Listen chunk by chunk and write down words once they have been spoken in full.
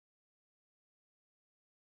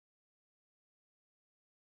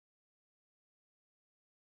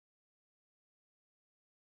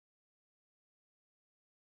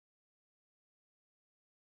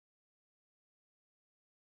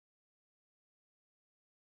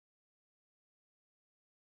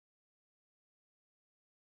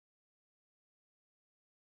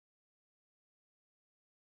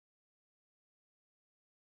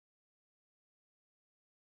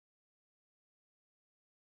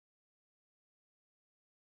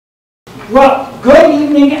Well, good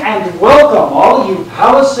evening and welcome, all you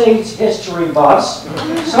Palisades history buffs.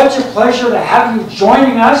 Such a pleasure to have you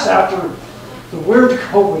joining us after the weird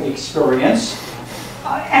COVID experience.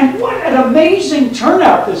 And what an amazing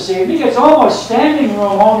turnout this evening. It's almost standing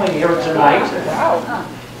room only here tonight.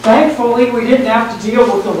 Thankfully, we didn't have to deal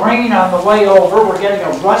with the rain on the way over. We're getting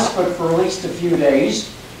a respite for at least a few days,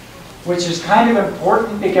 which is kind of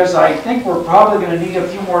important because I think we're probably going to need a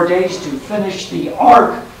few more days to finish the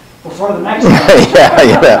arc before the next one.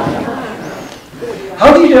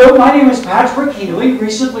 How do you do? My name is Patrick Healy,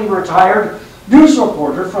 recently retired news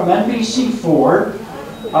reporter from NBC4.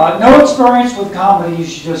 No experience with comedy, you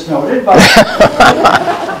should just noted, but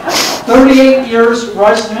 38 years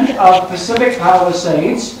resident of Pacific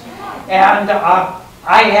Palisades, and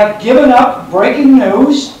I have given up breaking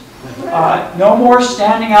news. No more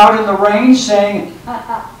standing out in the rain saying,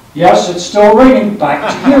 yes, it's still raining,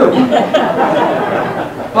 back to you.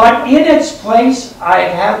 But in its place, I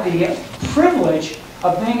have the privilege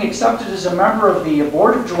of being accepted as a member of the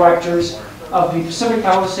board of directors of the Pacific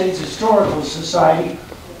Palisades Historical Society.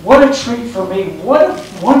 What a treat for me. What a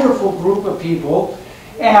wonderful group of people.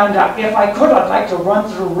 And if I could, I'd like to run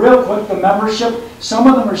through real quick the membership. Some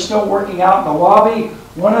of them are still working out in the lobby.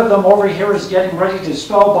 One of them over here is getting ready to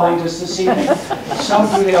spellbind us this evening. Some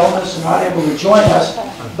due to illness are not able to join us.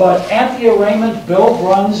 But Anthea Raymond, Bill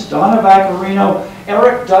Bruns, Donna Vaccarino,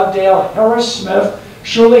 Eric Dugdale, Harris Smith,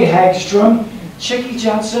 Shirley Hagstrom, Chicky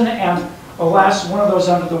Jensen, and alas, one of those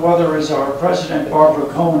under the weather is our president, Barbara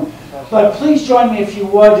Cohn. But please join me if you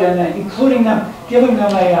would in including them, giving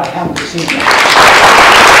them a hand this evening.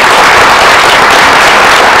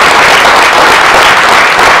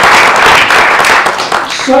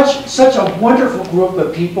 Such a wonderful group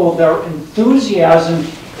of people. Their enthusiasm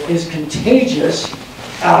is contagious.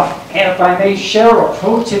 And if I may share a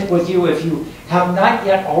pro tip with you, if you have not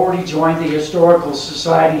yet already joined the Historical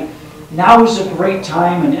Society, now is a great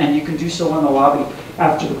time, and you can do so in the lobby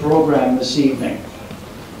after the program this evening.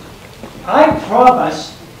 I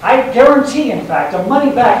promise, I guarantee, in fact, a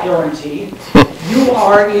money-back guarantee, you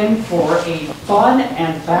are in for a fun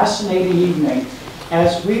and fascinating evening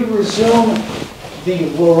as we resume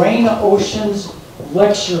the Lorraine Oshins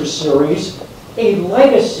Lecture Series, a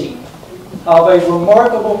legacy of a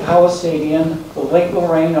remarkable Palisadian, the late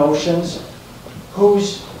Lorraine Oshins,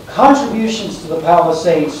 whose contributions to the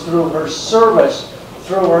Palisades through her service,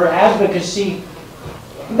 through her advocacy,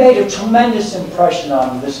 made a tremendous impression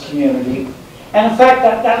on this community. And in fact,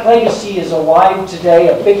 that legacy is alive today.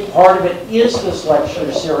 A big part of it is this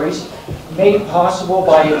lecture series, made possible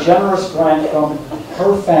by a generous grant from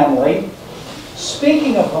her family.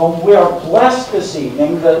 Speaking of whom, we are blessed this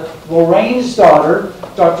evening that Lorraine's daughter,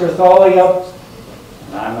 Dr. Thalia,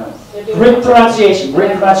 written pronunciation,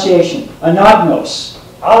 Anagnos.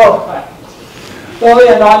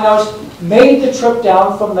 Thalia Anagnos made the trip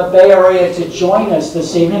down from the Bay Area to join us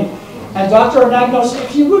this evening. And Dr. Anagnos,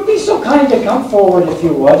 if you would be so kind to come forward, if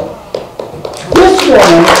you would.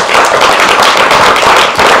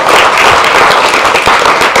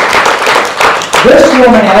 This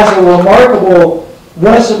woman has a remarkable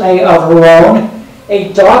resume of her own,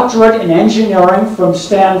 a doctorate in engineering from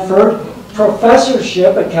Stanford,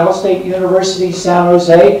 professorship at Cal State University, San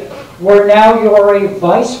Jose, where now you're a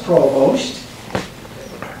vice provost.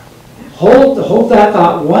 Hold that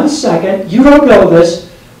thought 1 second. You don't know this,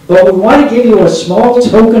 but we want to give you a small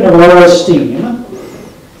token of our esteem,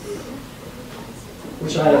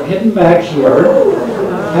 which I have hidden back here.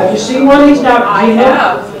 Have you seen one of these now? I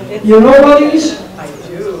have. You know what it is? I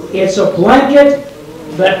do. It's a blanket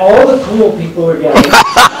that all the cool people are getting.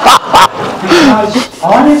 Because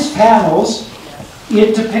on its panels,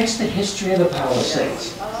 it depicts the history of the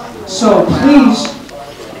Palisades. So please,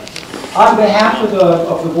 on behalf of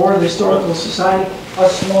the Board of the Historical Society, a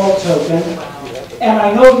small token. And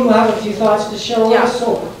I know you have a few thoughts to share with us,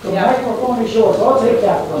 so the microphone is yours. I'll take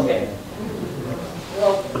that from you.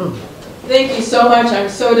 Well, thank you so much. I'm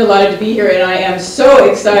so delighted to be here, and I am so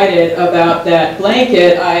excited about that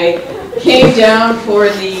blanket. I came down for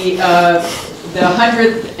the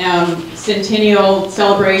 100th centennial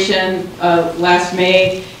celebration last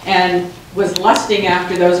May, and was lusting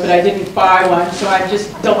after those, but I didn't buy one, so I'm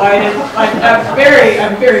just delighted. I'm very,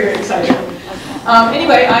 very excited.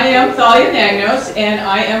 Anyway, I am Thalia Anagnos, and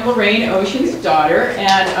I am Lorraine Oshins' daughter,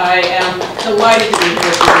 and I am delighted to be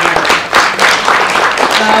here tonight.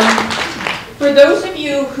 For those of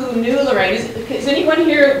you who knew Lorraine, is anyone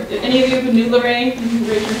here, any of you who knew Lorraine? Can you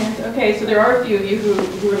raise your hands? Okay, so there are a few of you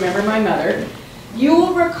who remember my mother. You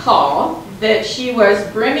will recall that she was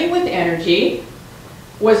brimming with energy,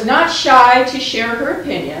 was not shy to share her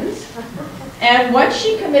opinions, And once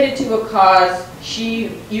she committed to a cause,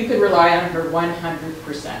 you could rely on her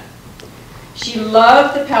 100%. She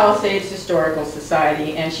loved the Palisades Historical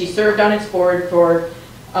Society, and she served on its board for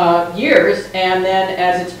years, and then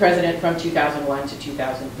as its president from 2001 to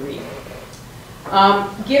 2003.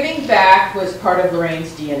 Giving back was part of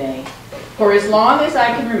Lorraine's DNA. For as long as I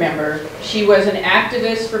can remember, she was an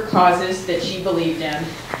activist for causes that she believed in,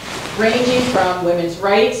 ranging from women's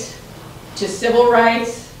rights, to civil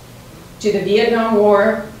rights, to the Vietnam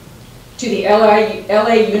War, to the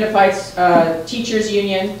LA Unified Teachers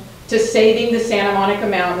Union, to saving the Santa Monica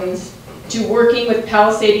Mountains, to working with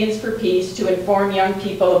Palisadians for Peace to inform young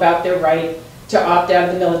people about their right to opt out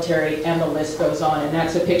of the military, and the list goes on. And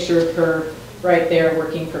that's a picture of her right there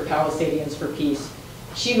working for Palisadians for Peace.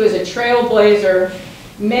 She was a trailblazer.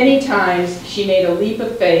 Many times she made a leap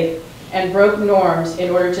of faith and broke norms in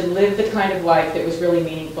order to live the kind of life that was really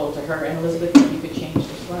meaningful to her. And Elizabeth, if you could change the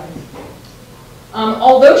slide.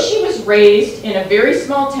 Although she was raised in a very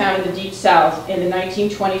small town in the Deep South in the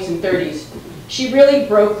 1920s and 30s, she really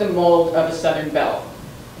broke the mold of a Southern belle.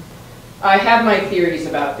 I have my theories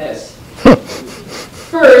about this.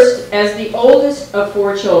 First, as the oldest of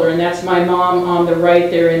 4 children, that's my mom on the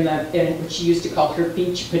right there in what she used to call her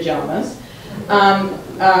beach pajamas,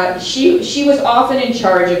 she was often in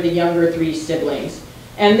charge of the younger 3 siblings.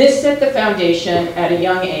 And this set the foundation at a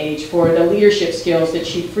young age for the leadership skills that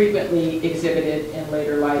she frequently exhibited in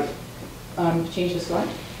later life. Change the slide.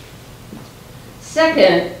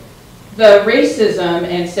 Second, the racism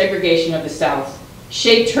and segregation of the South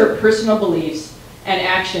shaped her personal beliefs and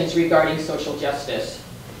actions regarding social justice.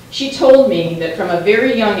 She told me that from a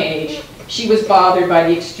very young age, she was bothered by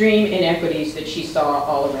the extreme inequities that she saw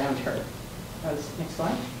all around her. Next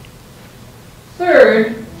slide.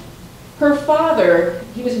 Third, her father,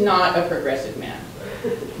 he was not a progressive man,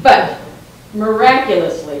 but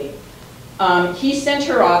miraculously, he sent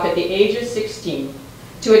her off at the age of 16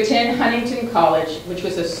 to attend Huntington College, which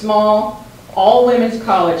was a small, all-women's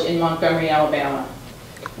college in Montgomery, Alabama.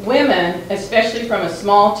 Women, especially from a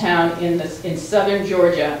small town in southern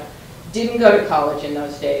Georgia, didn't go to college in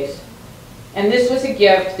those days. And this was a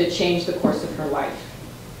gift that changed the course of her life.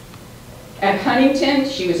 At Huntington,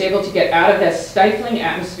 she was able to get out of that stifling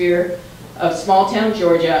atmosphere of small-town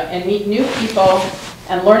Georgia and meet new people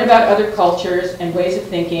and learn about other cultures and ways of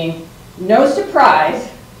thinking. No surprise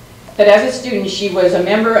that as a student, she was a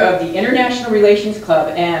member of the International Relations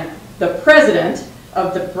Club and the president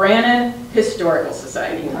of the Brannan Historical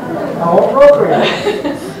Society. How appropriate.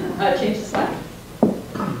 Change the slide.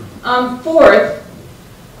 Fourth,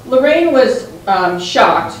 Lorraine was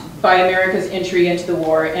shocked by America's entry into the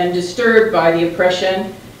war and disturbed by the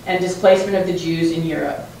oppression and displacement of the Jews in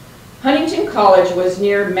Europe. Huntington College was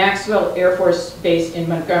near Maxwell Air Force Base in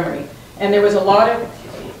Montgomery, and there was a lot of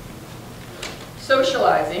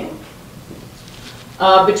socializing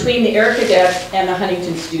between the Air Cadets and the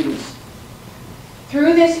Huntington students.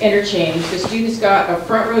 Through this interchange, the students got a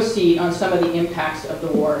front row seat on some of the impacts of the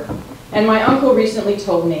war. And my uncle recently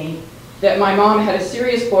told me that my mom had a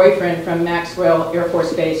serious boyfriend from Maxwell Air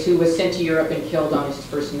Force Base who was sent to Europe and killed on his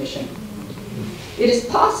first mission. It is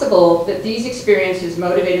possible that these experiences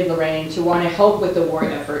motivated Lorraine to want to help with the war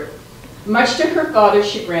effort. Much to her father's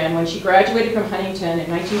chagrin, when she graduated from Huntington in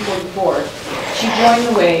 1944, she joined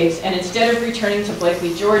the Waves, and instead of returning to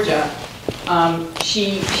Blakely, Georgia,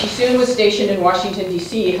 she soon was stationed in Washington,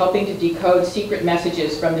 D.C., helping to decode secret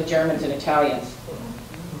messages from the Germans and Italians.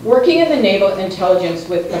 Working in the naval intelligence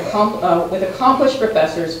with accomplished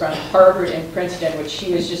professors from Harvard and Princeton, which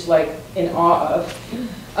she was just like in awe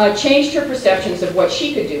of, changed her perceptions of what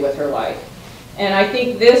she could do with her life. And I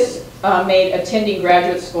think this made attending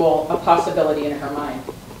graduate school a possibility in her mind.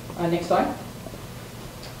 Next slide.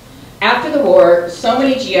 After the war, so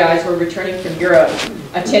many GIs were returning from Europe,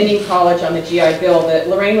 attending college on the GI Bill, that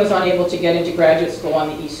Lorraine was unable to get into graduate school on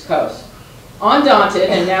the East Coast. Undaunted,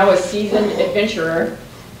 and now a seasoned adventurer,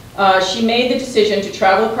 she made the decision to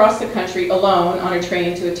travel across the country alone on a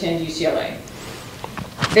train to attend UCLA.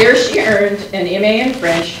 There she earned an MA in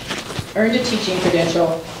French, earned a teaching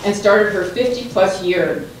credential, and started her 50-plus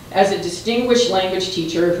year as a distinguished language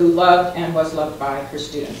teacher who loved and was loved by her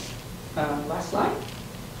students. Last slide.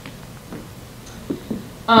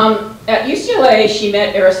 At UCLA, she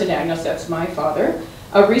met Pierson Anagnos, that's my father,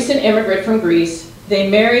 a recent immigrant from Greece. They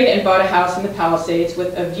married and bought a house in the Palisades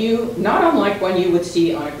with a view not unlike one you would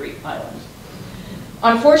see on a Greek island.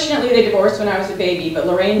 Unfortunately, they divorced when I was a baby, but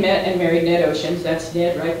Lorraine met and married Ned Oshins, that's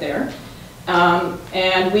Ned right there.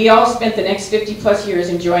 And we all spent the next 50-plus years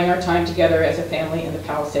enjoying our time together as a family in the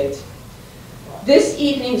Palisades. This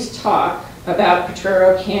evening's talk about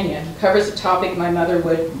Potrero Canyon. It covers a topic my mother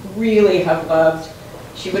would really have loved.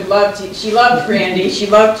 She loved Randy. She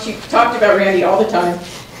talked about Randy all the time.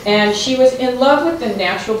 And she was in love with the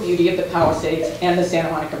natural beauty of the Palisades and the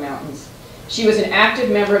Santa Monica Mountains. She was an active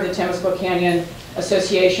member of the Temescal Canyon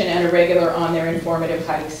Association and a regular on their informative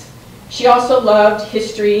hikes. She also loved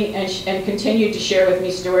history and continued to share with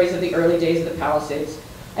me stories of the early days of the Palisades.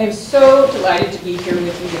 I am so delighted to be here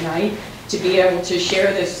with you tonight, to be able to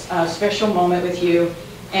share this special moment with you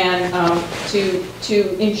and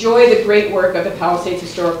to enjoy the great work of the Palisades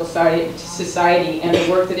Historical Society and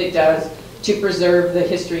the work that it does to preserve the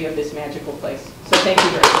history of this magical place. So thank you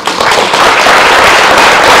very much.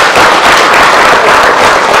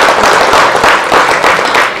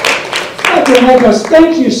 Dr. Anagnos,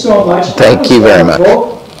 thank you so much. Thank you very much.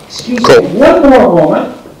 Excuse me, one more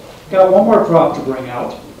moment. Got one more prop to bring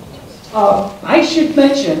out. I should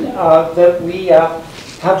mention that we have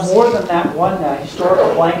more than that one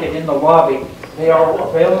historical blanket in the lobby. They are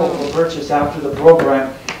available for purchase after the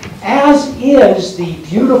program, as is the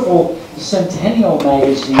beautiful Centennial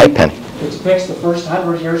magazine. Hi, Pen. It depicts the first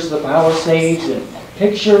 100 years of the Palisades and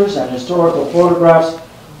pictures and historical photographs,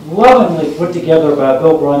 lovingly put together by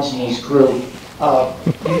Bill Brunson and his crew. You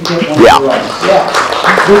get one Yeah. for us.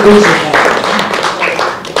 Yeah. Good visit.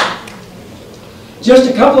 Just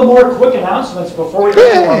a couple of more quick announcements before we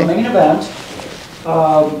get to our main event.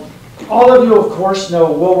 All of you, of course,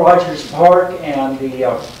 know Will Rogers Park and the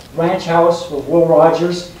ranch house of Will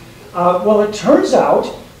Rogers. Well, it turns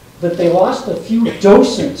out that they lost a few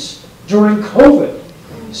docents during COVID.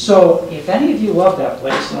 So if any of you love that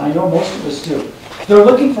place, and I know most of us do, they're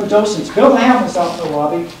looking for docents. Bill Ham is out in the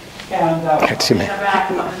lobby. And Excuse me. In the back,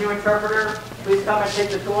 the new interpreter, please come and take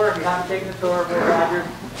the tour. If you haven't taken the tour of Will Rogers,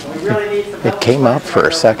 we really need some help. It came up for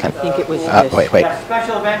a second. I think it was wait. We have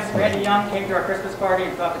special events. Randy Young came to our Christmas party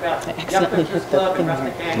and talked about Young Christmas Club and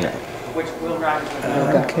Rustic Canyon, which Will Rogers was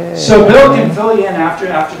at. Okay. so Bill can fill you in after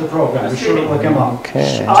the program. Be sure to look him up.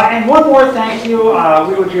 Okay. And one more thank you.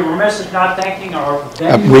 We would be remiss if not thanking our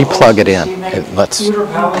venue Re-plug hosts it this in. evening, Let's- Theater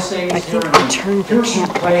Palisades I think here they in turned the Pierson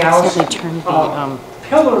camp. Playhouse. They turned the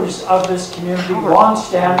Pillars of this community,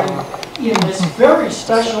 long-standing, in this very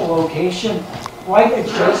special location, right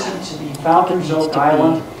adjacent to the Founder's Oak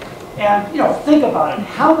Island. And, you know, think about it.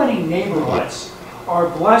 How many neighborhoods are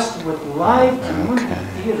blessed with live community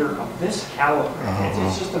theater of this caliber?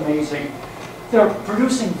 It's just amazing. They're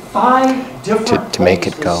producing 5 different To make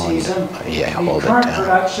plays it go this and- season. yeah, The hold it current down.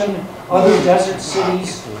 production, Other Desert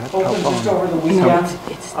Cities, opened just over the weekend.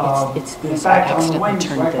 it's In this fact, on the accidentally wings,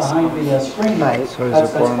 turned right this behind the screen,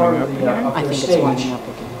 that's part of I their think it's stage. winding up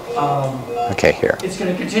again. Okay, here. It's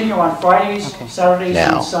going to continue on Fridays, Saturdays,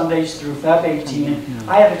 Now. and Sundays through Feb 18.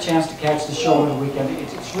 I had a chance to catch the show over the weekend.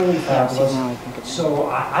 It's really fabulous. now I think it's- So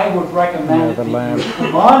I would recommend that you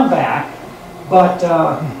come on back. But,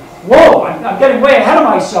 whoa, I'm getting way ahead of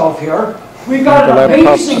myself here. We've got an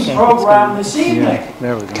amazing program this evening.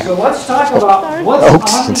 So let's talk about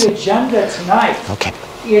what's on the agenda tonight. Okay.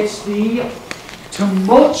 It's the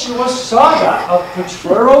tumultuous saga of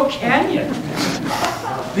Potrero Canyon.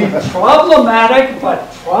 The problematic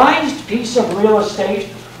but prized piece of real estate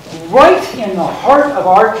right in the heart of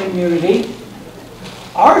our community,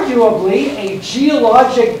 arguably a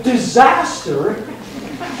geologic disaster,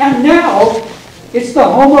 and now it's the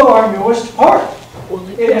home of our newest park.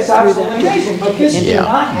 It is absolutely amazing, but this did Yeah,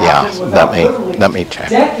 not happen yeah. without Let me check.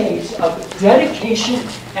 decades of dedication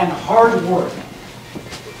and hard work.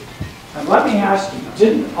 And let me ask you,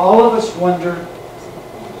 didn't all of us wonder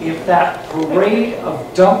if that parade of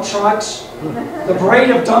dump trucks, the parade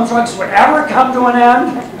of dump trucks would ever come to an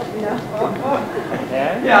end?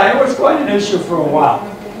 Yeah, it was quite an issue for a while.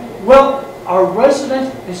 Well, our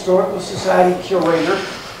resident Historical Society curator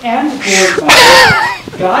and board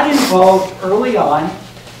member got involved early on.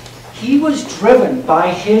 He was driven by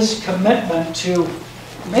his commitment to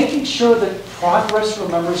making sure that progress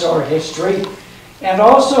remembers our history, and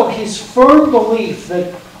also his firm belief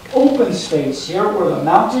that open space here where the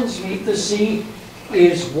mountains meet the sea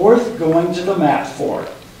is worth going to the mat for.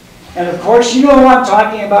 And of course, you know who I'm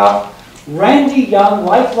talking about. Randy Young,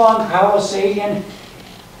 lifelong Palisadian.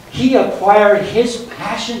 He acquired his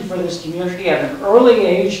passion for this community at an early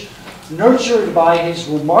age, nurtured by his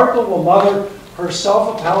remarkable mother,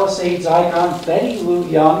 herself a Palisades icon, Betty Lou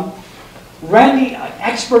Young. Randy, an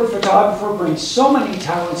expert photographer, brings so many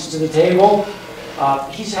talents to the table.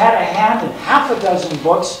 He's had a hand in half a dozen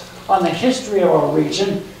books on the history of our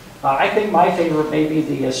region. I think my favorite may be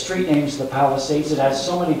the Street Names of the Palisades. It has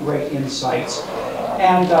so many great insights.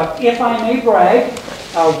 And if I may brag,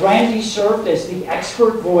 Randy served as the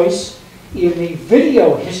expert voice in the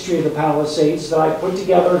video history of the Palisades that I put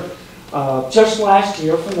together just last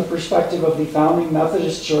year from the perspective of the founding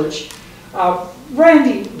Methodist Church.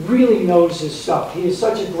 Randy really knows his stuff. He is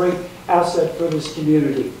such a great asset for this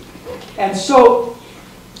community. And so,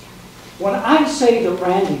 when I say that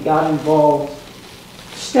Randy got involved,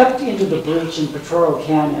 stepped into the breach in Potrero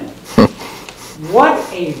Canyon, what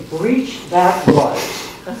a breach that was.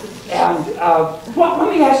 And well,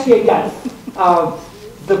 let me ask you again,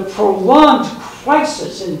 the prolonged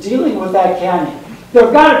crisis in dealing with that canyon, there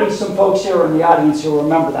have got to be some folks here in the audience who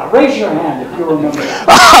remember that. Raise your hand if you remember that.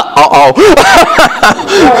 Uh-oh.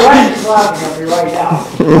 Yeah, Randy's laughing at me right now.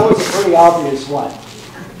 That was a pretty obvious one.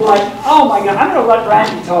 But, oh my God, I'm going to let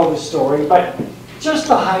Randy tell the story, but just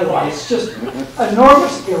the highlights, just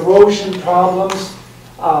enormous erosion problems.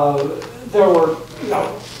 There were,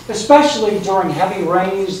 especially during heavy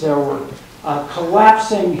rains, there were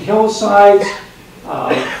collapsing hillsides,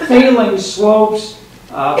 failing slopes,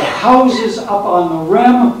 the houses up on the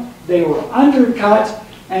rim, they were undercut,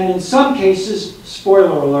 and in some cases,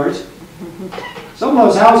 spoiler alert, some of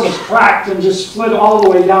those houses cracked and just slid all the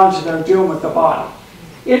way down to their doom at the bottom.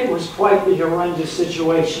 It was quite the horrendous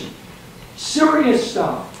situation. Serious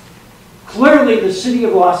stuff. Clearly, the city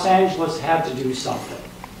of Los Angeles had to do something.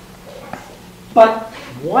 But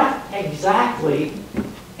what exactly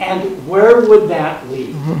and where would that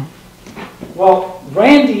lead? Well,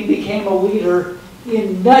 Randy became a leader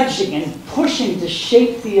in nudging and pushing to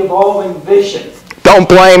shape the evolving vision. Don't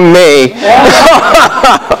blame me.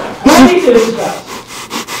 Randy did his best.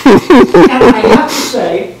 And I have to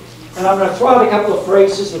say, and I'm going to throw out a couple of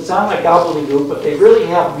phrases that sound like gobbledygook, but they really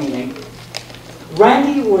have meaning.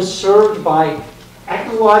 Randy was served by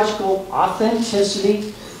ecological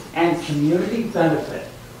authenticity and community benefit.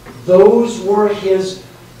 Those were his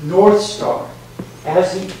North Star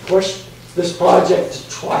as he pushed this project to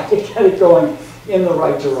try to get it going in the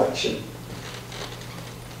right direction.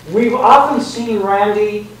 We've often seen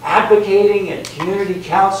Randy advocating at community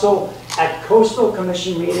council, at coastal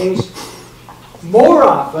commission meetings. More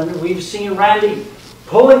often, we've seen Randy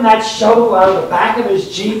pulling that shovel out of the back of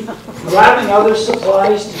his Jeep, grabbing other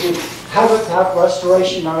supplies to do habitat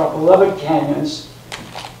restoration on our beloved canyons.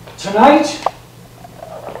 Tonight,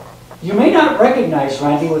 you may not recognize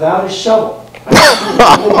Randy without his shovel.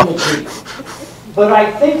 But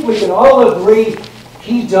I think we can all agree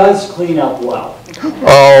he does clean up well.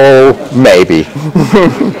 Oh, maybe.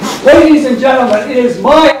 Ladies and gentlemen, it is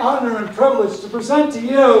my honor and privilege to present to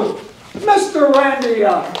you Mr. Randy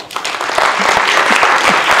Young.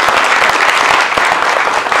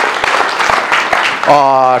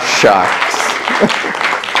 Aw, shucks.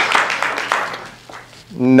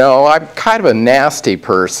 No, I'm kind of a nasty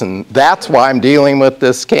person. That's why I'm dealing with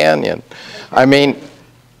this canyon. I mean,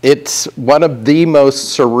 it's one of the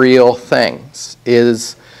most surreal things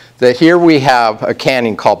is that here we have a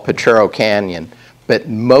canyon called Potrero Canyon, but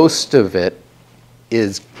most of it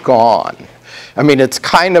is gone. I mean, it's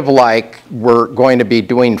kind of like we're going to be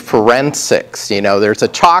doing forensics. There's a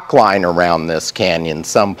chalk line around this canyon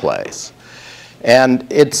someplace. And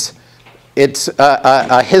it's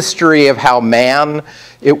a history of how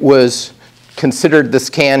it was considered this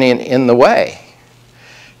canyon in the way.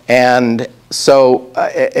 And so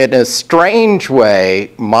in a strange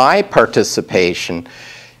way, my participation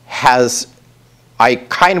I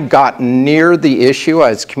kind of got near the issue. I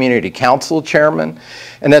was community council chairman.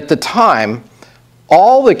 And at the time,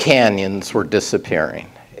 all the canyons were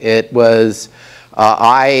disappearing. It was,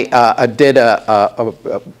 I did an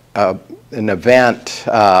event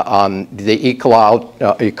on the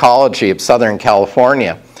ecology of Southern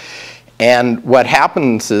California. And what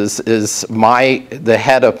happens is the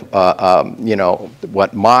head of,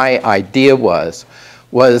 what my idea was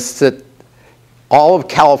that all of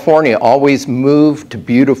California always moved to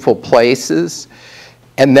beautiful places,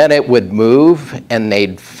 and then it would move and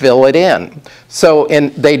they'd fill it in. So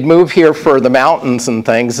they'd move here for the mountains and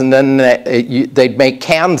things, and then they'd make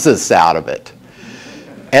Kansas out of it.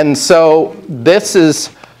 And so this is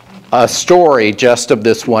a story just of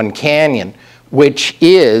this one canyon, which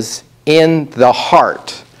is in the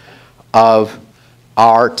heart of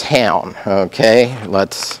our town. Okay,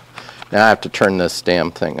 now I have to turn this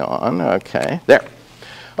damn thing on. Okay, there.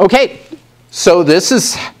 Okay, so this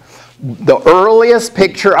is the earliest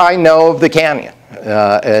picture I know of the canyon.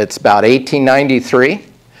 It's about 1893,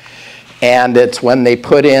 and it's when they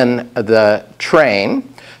put in the train.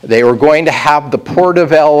 They were going to have the Port of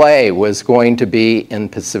LA was going to be in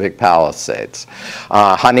Pacific Palisades.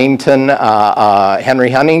 Henry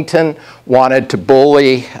Huntington wanted to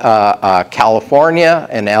bully California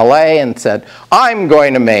and LA and said, I'm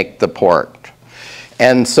going to make the port.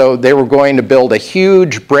 And so they were going to build a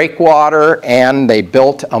huge breakwater, and they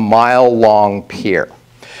built a mile-long pier.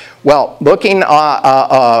 Well, looking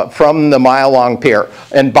from the mile-long pier,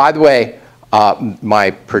 and by the way,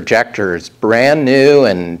 my projector is brand new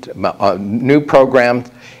and new program,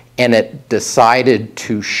 and it decided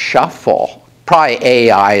to shuffle. Probably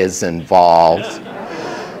AI is involved.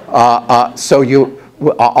 So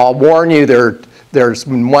I'll warn you, there's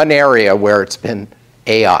one area where it's been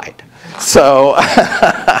AI'd. So,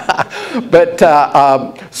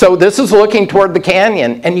 so this is looking toward the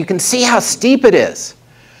canyon, and you can see how steep it is.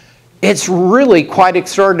 It's really quite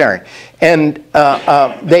extraordinary. And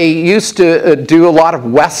they used to do a lot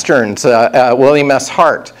of westerns. William S.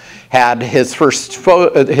 Hart had his first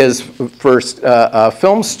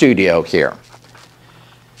film studio here.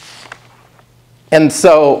 And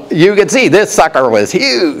so you can see this sucker was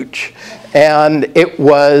huge. And it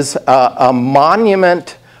was a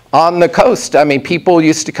monument on the coast. I mean, people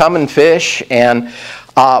used to come and fish. And,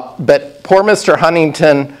 but poor Mr.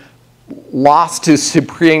 Huntington lost his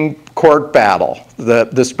Supreme Court battle.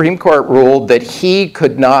 The Supreme Court ruled that he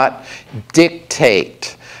could not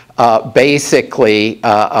dictate basically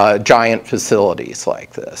giant facilities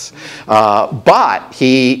like this. But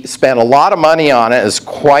he spent a lot of money on it. It's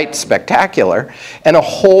quite spectacular. And a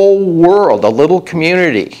whole world, a little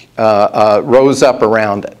community rose up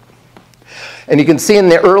around it. And you can see in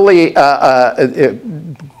the early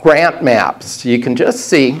grant maps, you can just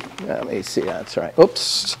see, let me see, that's right.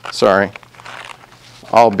 Oops, sorry.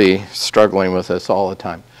 I'll be struggling with this all the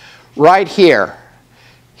time. Right here,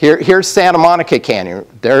 here's Santa Monica Canyon.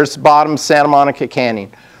 There's the bottom of Santa Monica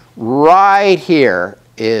Canyon. Right here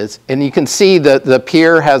is, and you can see that the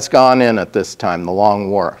pier has gone in at this time, the Long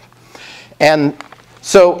Wharf. And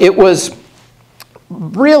so it was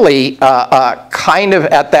really kind of,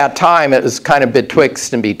 at that time, it was kind of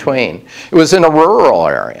betwixt and between. It was in a rural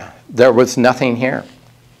area. There was nothing here.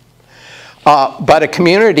 But a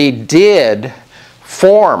community did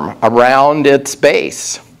form around its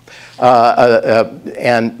base.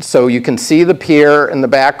 And so you can see the pier in the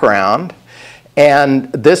background. And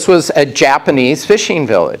this was a Japanese fishing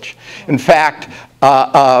village. In fact,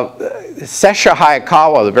 Sessha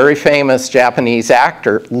Hayakawa, the very famous Japanese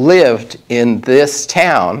actor, lived in this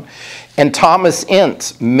town. And Thomas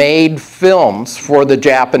Ince made films for the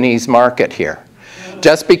Japanese market here,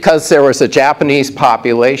 just because there was a Japanese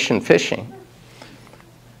population fishing.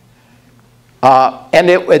 And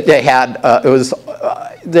it was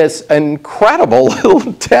this incredible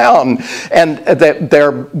little town, and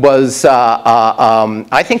there was,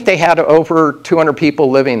 I think they had over 200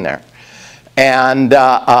 people living there. And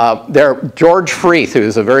George Freeth,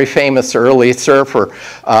 who's a very famous early surfer,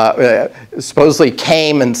 supposedly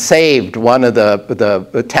came and saved one of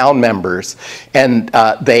the town members, and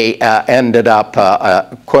they ended up,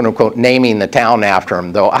 quote unquote, naming the town after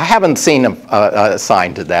him, though I haven't seen a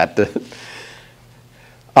sign to that.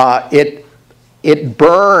 It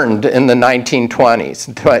burned in the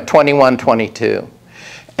 1920s, 21, 22,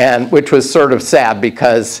 and which was sort of sad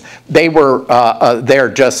because they were there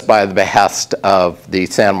just by the behest of the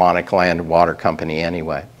Santa Monica Land and Water Company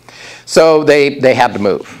anyway. So they had to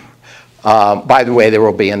move. By the way, there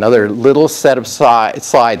will be another little set of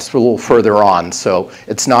slides a little further on, so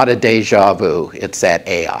it's not a deja vu, it's that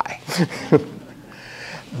AI.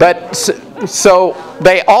 But so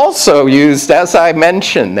they also used, as I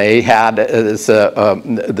mentioned, they had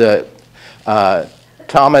the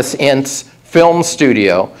Thomas Ince Film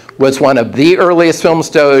Studio was one of the earliest film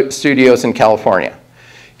studios in California,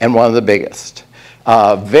 and one of the biggest.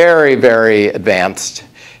 Very, very advanced.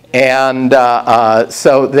 And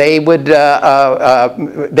so they would,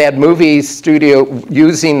 they had movie studio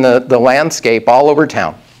using the landscape all over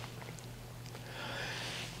town.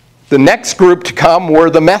 The next group to come were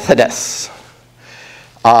the Methodists.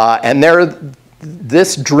 And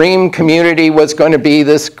this dream community was going to be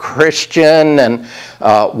this Christian and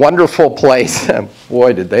wonderful place.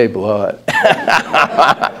 Boy, did they blow it.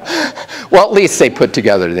 Well, at least they put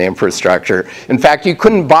together the infrastructure. In fact, you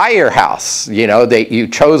couldn't buy your house. You know, you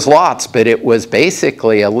chose lots, but it was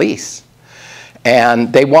basically a lease.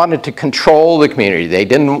 And they wanted to control the community. They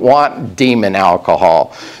didn't want demon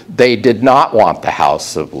alcohol. They did not want the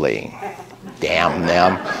House of Lee. Damn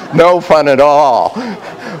them. No fun at all.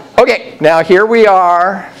 Okay, now here we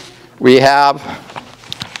are. We have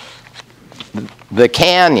the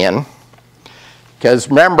canyon. Because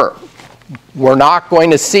remember, we're not going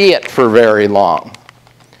to see it for very long.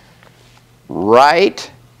 Right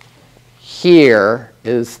here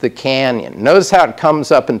is the canyon. Notice how it comes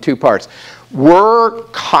up in two parts. We're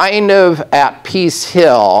kind of at Peace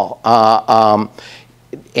Hill,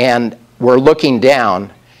 and we're looking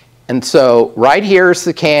down. And so right here's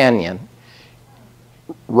the canyon.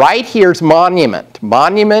 Right here's Monument.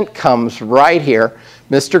 Monument comes right here.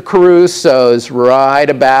 Mr. Caruso's right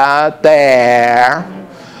about there.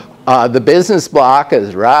 The business block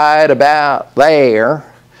is right about there.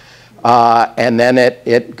 And then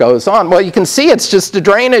it goes on. Well, you can see it's just a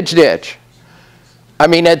drainage ditch. I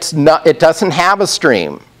mean, it doesn't have a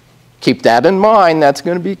stream. Keep that in mind. That's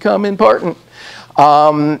going to become important.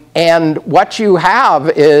 And what you have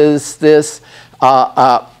is this,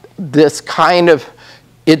 this kind of,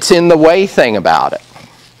 it's in the way thing about it.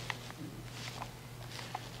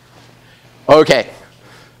 Okay,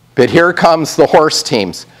 but here comes the horse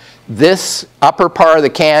teams. This upper part of the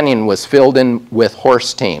canyon was filled in with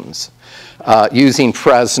horse teams using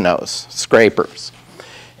Fresnos, scrapers.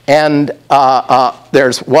 And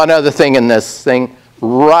there's one other thing in this thing.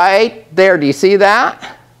 Right there, do you see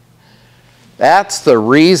that? That's the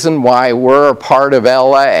reason why we're a part of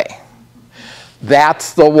LA.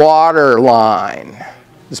 That's the water line.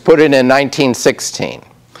 It was put in 1916.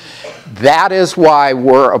 That is why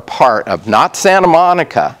we're a part of, not Santa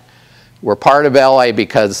Monica, we're part of LA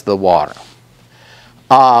because of the water.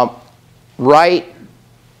 Right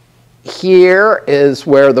here is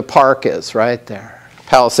where the park is, right there,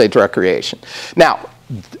 Palisades Recreation. Now,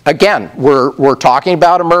 again, we're talking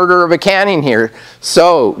about a murder of a canyon here,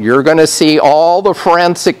 so you're going to see all the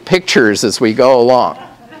forensic pictures as we go along.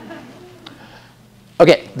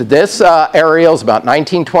 Okay, this aerial is about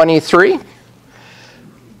 1923.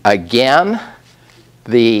 Again,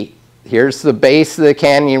 here's the base of the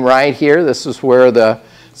canyon right here. This is where the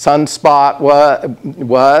sunspot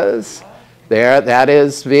was. There, that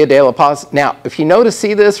is Via de la Paz. Now, if you notice,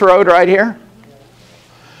 see this road right here?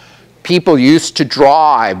 People used to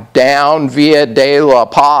drive down Via de la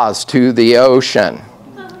Paz to the ocean,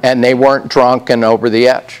 and they weren't drunk and over the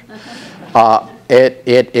edge.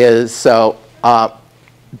 It is so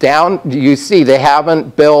down. You see, they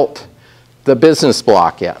haven't built the business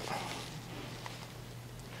block yet.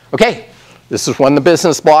 Okay, this is when the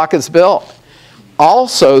business block is built.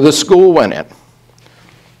 Also, the school went in.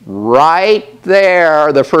 Right there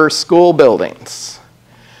are the first school buildings.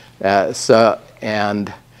 But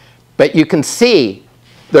you can see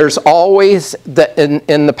there's always,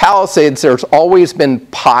 in the Palisades, there's always been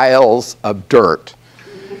piles of dirt.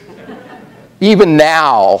 Even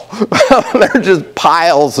now, there are just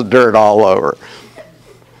piles of dirt all over.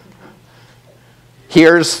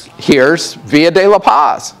 Here's Via de la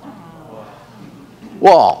Paz.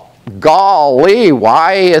 Well, golly,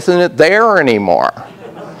 why isn't it there anymore?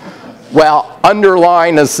 Well,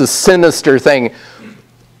 underlying is the sinister thing.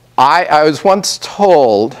 I was once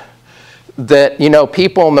told that, you know,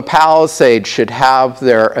 people in the Palisades should have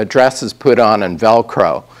their addresses put on in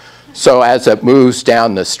Velcro. So as it moves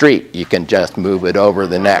down the street, you can just move it over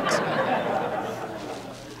the next.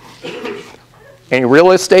 Any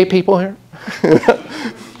real estate people here?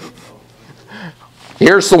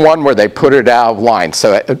 Here's the one where they put it out of line.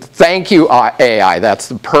 So thank you, AI. That's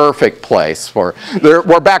the perfect place for,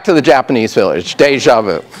 we're back to the Japanese village, deja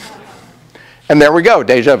vu. And there we go,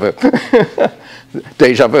 deja vu.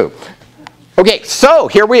 Deja vu. Okay, so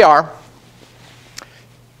here we are.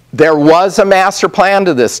 There was a master plan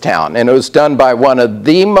to this town, and it was done by one of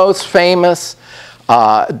the most famous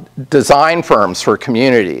design firms for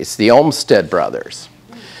communities, the Olmsted Brothers.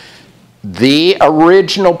 The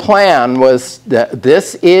original plan was that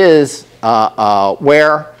this is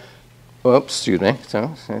where, oops, excuse me,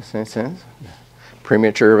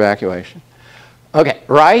 premature evacuation. Okay,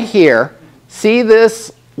 right here, see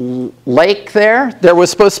this lake there? There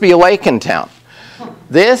was supposed to be a lake in town.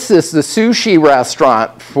 This is the sushi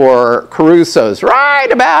restaurant for Caruso's,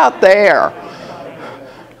 right about there.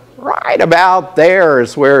 Right about there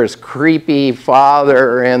is where his creepy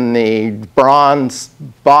father in the bronze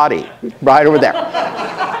body, right over there.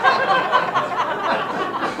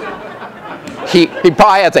 He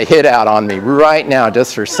probably has a hit out on me right now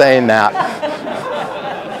just for saying that.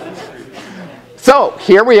 So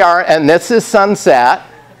here we are, and this is Sunset,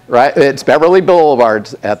 right? It's Beverly Boulevard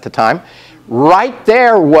at the time. Right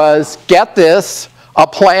there was, get this, a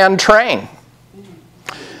planned train.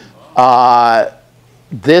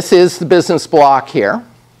 This is the business block here.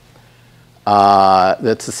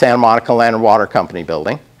 That's the Santa Monica Land and Water Company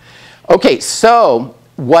building. Okay, so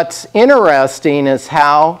what's interesting is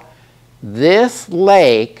how this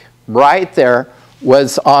lake right there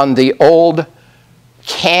was on the old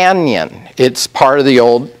canyon. It's part of the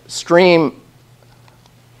old stream.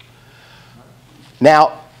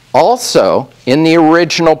 Now, also, in the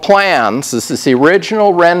original plans, this is the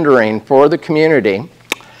original rendering for the community,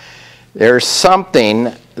 there's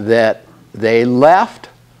something that they left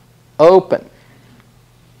open.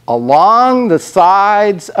 Along the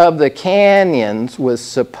sides of the canyons was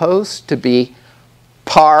supposed to be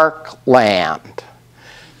parkland.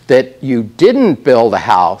 That you didn't build a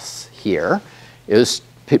house here is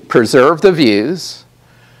to preserve the views,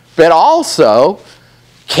 but also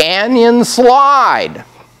canyon slide.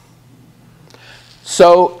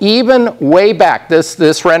 So even way back,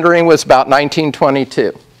 this rendering was about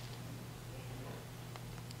 1922.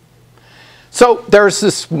 So there's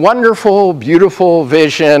this wonderful, beautiful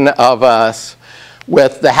vision of us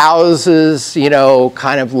with the houses, you know,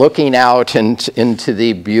 kind of looking out into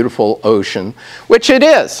the beautiful ocean, which it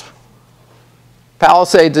is.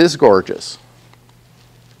 Palisades is gorgeous.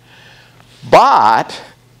 But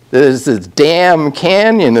there's this damn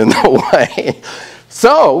canyon in the way.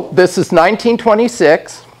 So this is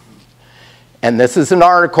 1926. And this is an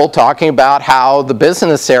article talking about how the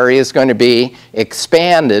business area is going to be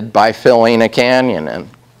expanded by filling a canyon in,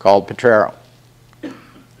 called Potrero.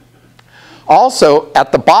 Also,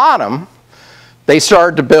 at the bottom, they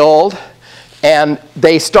started to build, and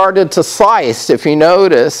they started to slice. If you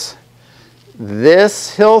notice,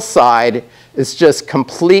 this hillside is just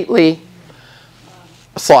completely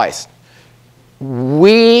sliced.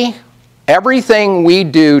 Everything we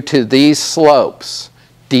do to these slopes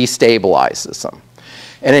destabilizes them.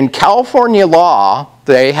 And in California law,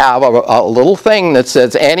 they have a little thing that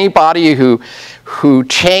says anybody who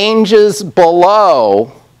changes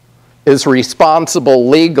below is responsible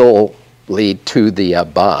legally to the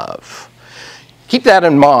above. Keep that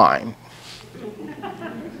in mind.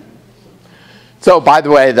 So, by the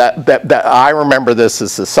way, I remember this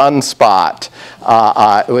as a sunspot.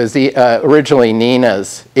 It was originally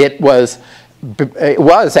Nina's. It was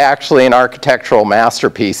actually an architectural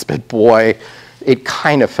masterpiece, but boy, it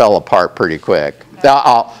kind of fell apart pretty quick.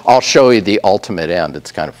 I'll show you the ultimate end.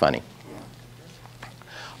 It's kind of funny.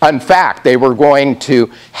 In fact, they were going to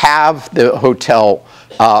have the hotel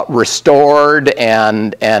restored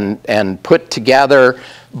and put together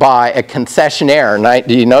by a concessionaire.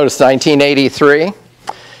 Do you notice 1983?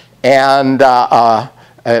 And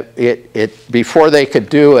before they could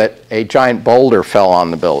do it, a giant boulder fell on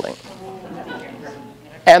the building.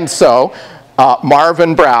 And so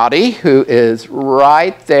Marvin Browdy, who is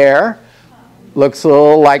right there, looks a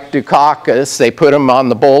little like Dukakis. They put him on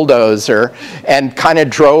the bulldozer and kind of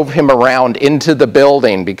drove him around into the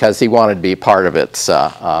building because he wanted to be part of its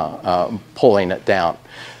pulling it down.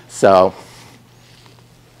 So,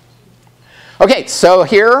 okay, so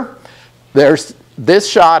here, this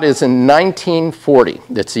shot is in 1940.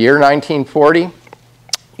 It's the year 1940.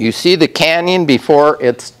 You see the canyon before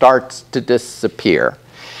it starts to disappear.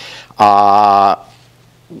 Right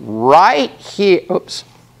here, oops.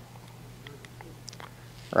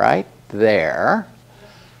 Right there,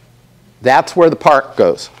 that's where the park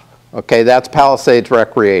goes. Okay, that's Palisades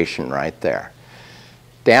Recreation right there.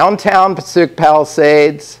 Downtown Pacific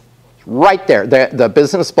Palisades, right there. The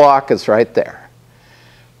business block is right there.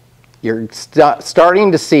 You're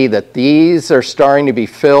starting to see that these are starting to be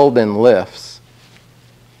filled in lifts.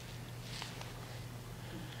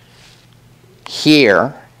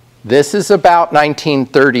 Here, this is about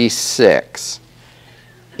 1936,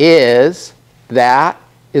 that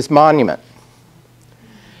is Monument.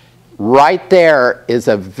 Right there is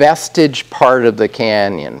a vestige part of the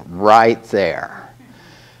canyon, right there.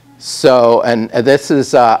 So, and this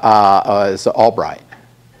is Albright.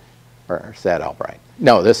 Or is that Albright?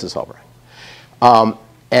 No, this is Albright.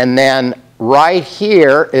 And then right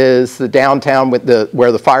here is the downtown with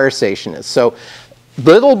where the fire station is. So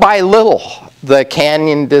little by little, the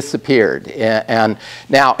canyon disappeared. And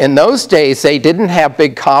now, in those days, they didn't have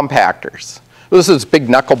big compactors. This is big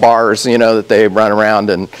knuckle bars, you know, that they run around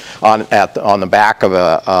and on the back of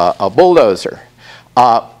a bulldozer.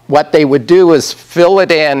 What they would do is fill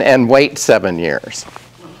it in and wait 7 years.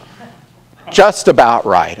 Just about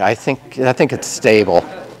right. I think it's stable.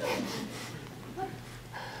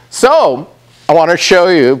 So I want to show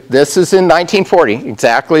you. This is in 1940,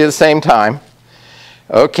 exactly the same time.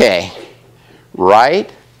 Okay, right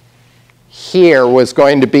here was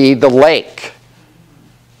going to be the lake.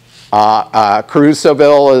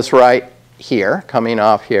 Crusoeville is right here, coming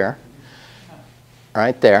off here,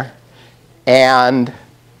 right there. And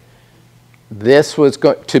this was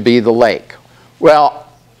going to be the lake. Well,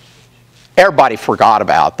 everybody forgot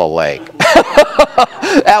about the lake.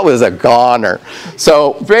 That was a goner.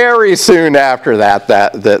 So very soon after that,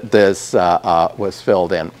 this was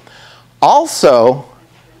filled in. Also,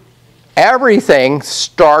 everything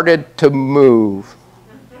started to move.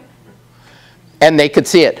 And they could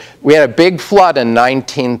see it. We had a big flood in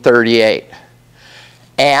 1938.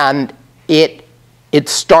 And it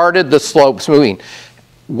started the slopes moving.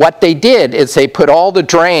 What they did is they put all the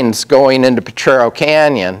drains going into Potrero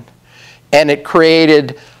Canyon, and it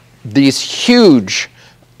created these huge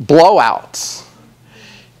blowouts.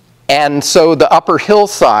 And so the upper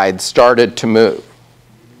hillside started to move.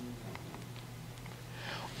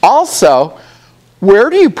 Also, where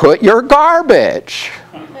do you put your garbage?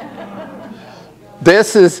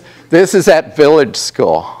 This is at village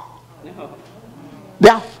school.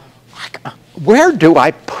 Now, where do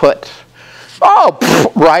I put? Oh,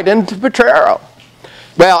 right into Potrero.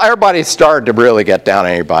 Well, everybody started to really get down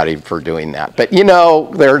on anybody for doing that. But you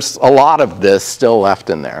know, there's a lot of this still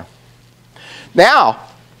left in there. Now,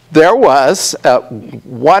 there was a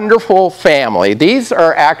wonderful family. These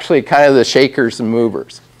are actually kind of the shakers and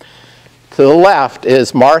movers. To the left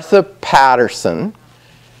is Martha Patterson.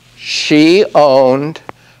 She owned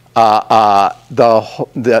the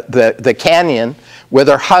canyon with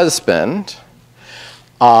her husband.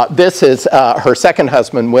 This is her second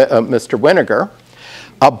husband, Mr. Winiger.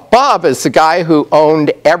 Above is the guy who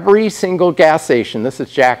owned every single gas station. This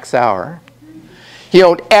is Jack Sauer. He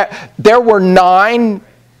owned, there were nine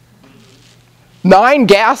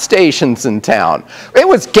gas stations in town. It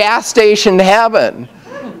was gas station heaven.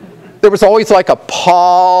 There was always like a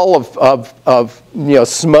pall of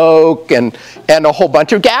smoke and a whole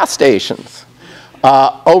bunch of gas stations.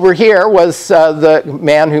 Over here was the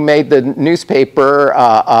man who made the newspaper.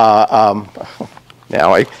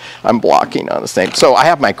 Now I'm blocking on his name. So I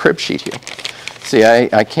have my crib sheet here. See,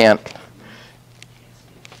 I can't.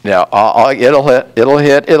 Yeah, it'll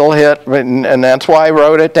hit, and that's why I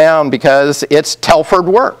wrote it down, because it's Telford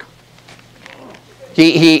work.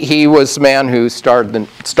 He was the man who started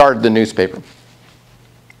the newspaper.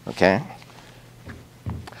 Okay.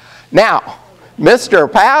 Now,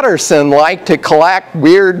 Mr. Patterson liked to collect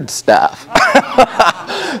weird stuff.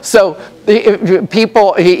 So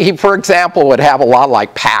people, he for example would have a lot of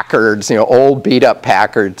like Packards, old beat up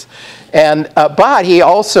Packards, and but he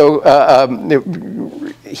also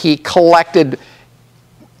he collected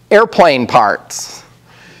airplane parts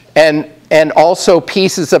and also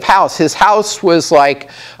pieces of house. His house was like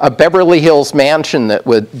a Beverly Hills mansion that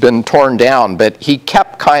had been torn down, but he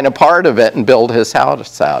kept kind of part of it and built his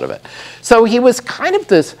house out of it. So he was kind of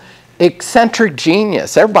this eccentric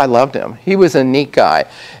genius. Everybody loved him. He was a neat guy.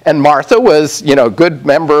 And Martha was, a good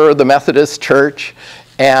member of the Methodist Church.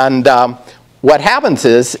 And what happens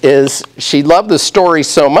is she loved the story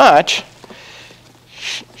so much,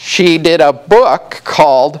 she did a book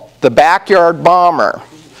called The Backyard Bomber.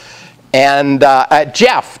 And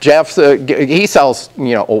Jeff, he sells,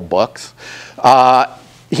 old books.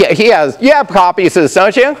 You have copies of this,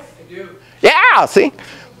 don't you? I do. Yeah, see?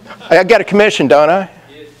 I get a commission, don't I?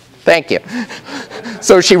 Yes. Thank you.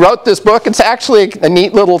 So she wrote this book. It's actually a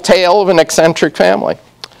neat little tale of an eccentric family.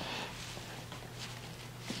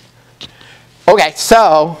 Okay,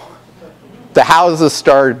 so the houses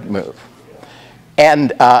started to move.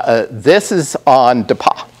 And this is on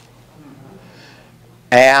DePauw.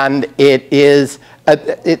 And it is,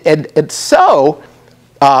 so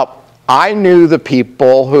I knew the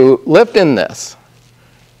people who lived in this.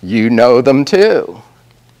 You know them too.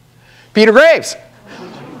 Peter Graves.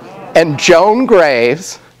 And Joan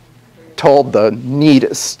Graves told the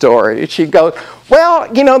neatest story. She'd go,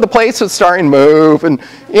 well, the place was starting to move, and,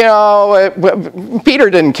 Peter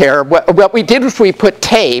didn't care. What we did was we put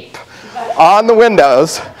tape on the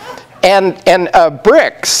windows and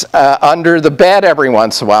bricks under the bed every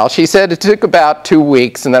once in a while. She said it took about 2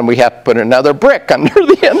 weeks, and then we have to put another brick under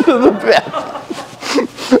the end of the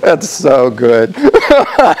bed. That's so good.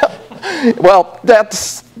 Well,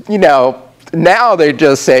 that's, now they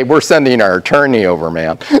just say, we're sending our attorney over,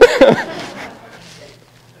 man.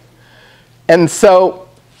 And so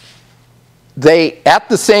they, at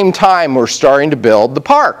the same time, were starting to build the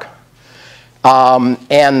park.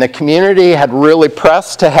 And the community had really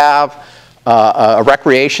pressed to have a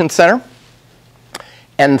recreation center.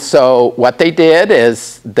 And so what they did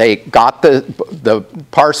is they got the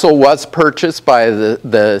parcel was purchased by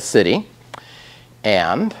the city,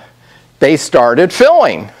 and they started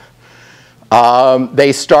filling.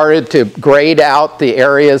 They started to grade out the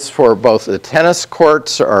areas for both the tennis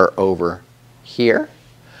courts are over here,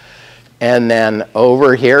 and then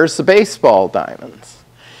over here's the baseball diamonds.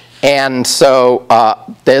 And so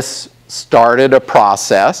this started a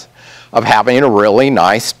process of having a really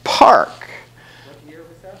nice park. What year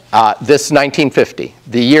was that? This 1950,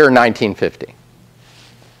 the year 1950.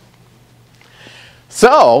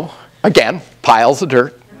 So, again, piles of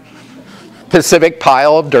dirt. Pacific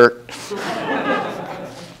pile of dirt.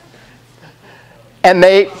 And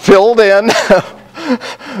they filled in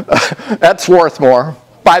That's worth more.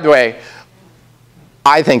 By the way,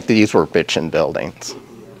 I think these were bitchin' buildings.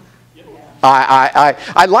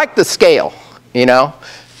 I like the scale, you know,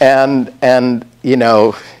 and you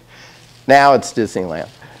know, now it's Disneyland.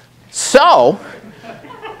 So,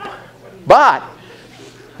 but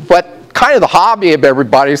kind of the hobby of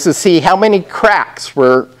everybody is to see how many cracks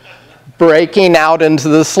were breaking out into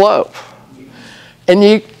the slope. And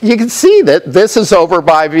you can see that this is over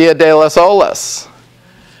by Via de las Olas.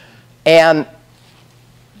 And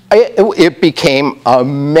it became a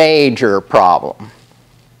major problem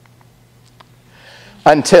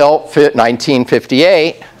until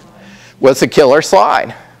 1958 was the killer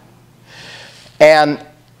slide. And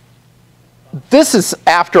this is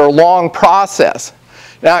after a long process.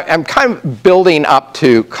 Now, I'm kind of building up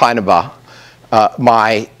to kind of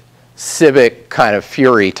my civic kind of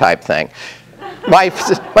fury type thing. My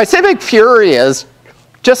civic fury is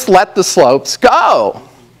just let the slopes go.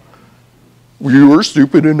 You were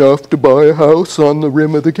stupid enough to buy a house on the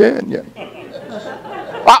rim of the canyon.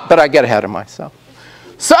 But I get ahead of myself.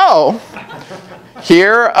 So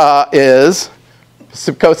here is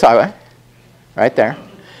Pacific Coast Highway, right there.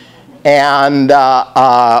 And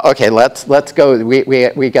okay, let's go.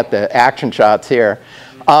 We get the action shots here.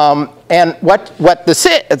 And what this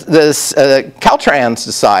Caltrans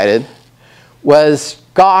decided was,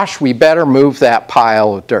 gosh, we better move that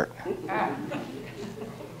pile of dirt.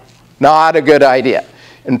 Not a good idea.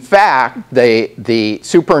 In fact, the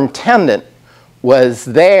superintendent was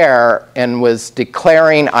there and was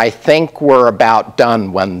declaring, I think we're about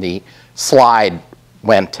done, when the slide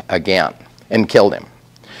went again and killed him.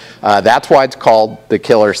 That's why it's called the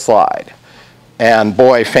killer slide. And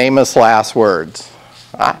boy, famous last words.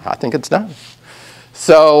 I think it's done.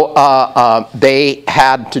 So they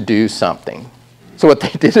had to do something. So what they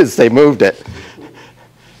did is they moved it.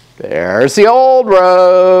 There's the old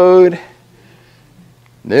road.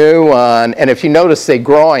 New one. And if you notice, they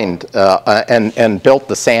groined and built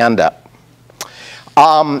the sand up.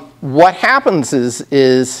 What happens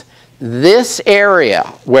is this area,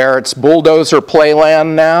 where it's bulldozer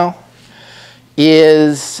playland now,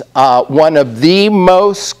 is one of the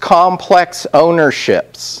most complex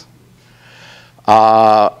ownerships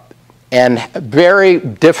and very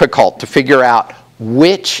difficult to figure out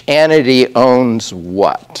which entity owns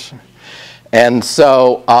what. And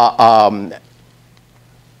so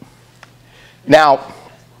now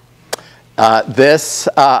this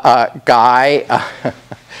guy,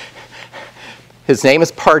 his name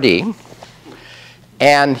is Pardee,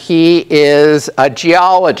 and he is a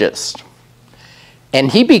geologist. And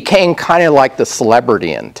he became kind of like the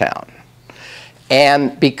celebrity in town.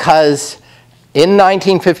 And because in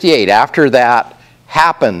 1958, after that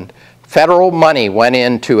happened, federal money went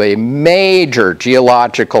into a major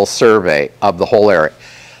geological survey of the whole area.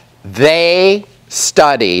 They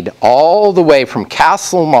studied all the way from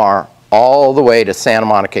Castlemar all the way to Santa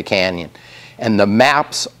Monica Canyon. And the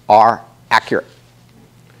maps are accurate.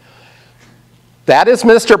 That is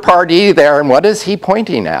Mr. Pardee there, and what is he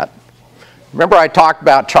pointing at? Remember I talked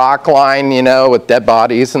about chalk line, you know, with dead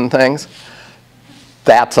bodies and things?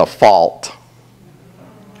 That's a fault.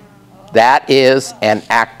 That is an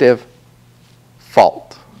active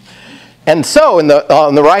fault. And so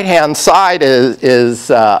on the right-hand side is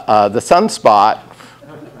the sunspot,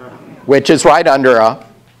 which is right under a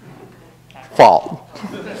fault.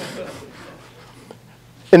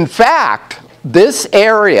 In fact, this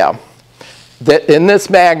area, that in this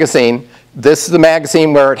magazine, this is the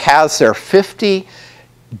magazine where it has their 50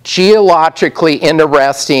 geologically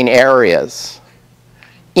interesting areas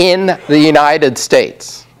in the United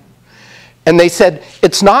States. And they said,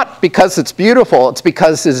 it's not because it's beautiful, it's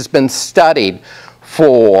because it has been studied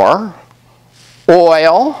for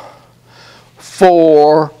oil,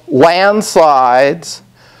 for landslides,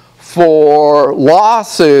 for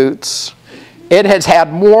lawsuits. It has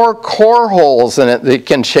had more core holes in it that it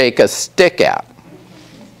can shake a stick at.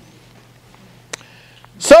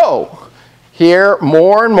 So here,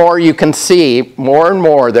 more and more you can see, more and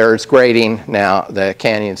more there's grading now. The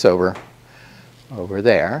canyon's over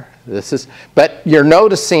there. This is, but you're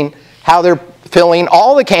noticing how they're filling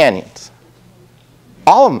all the canyons.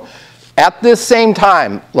 All of them. At this same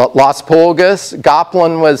time, Las Pulgas,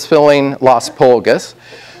 Goplin was filling Las Pulgas,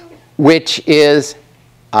 which is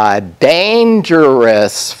a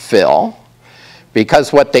dangerous fill.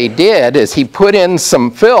 Because what they did is he put in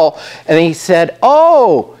some fill and he said,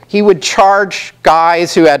 oh, he would charge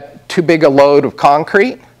guys who had too big a load of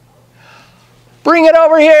concrete. Bring it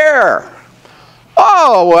over here.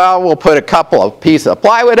 Oh, well, we'll put a couple of pieces of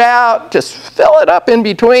plywood out, just fill it up in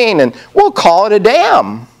between, and we'll call it a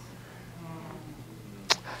dam.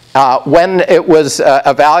 When it was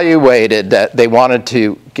evaluated that they wanted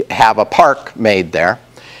to have a park made there,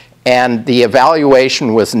 and the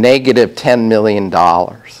evaluation was negative $10 million.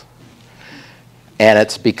 And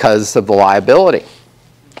it's because of the liability.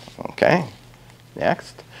 Okay,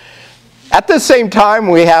 next. At the same time,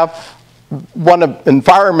 we have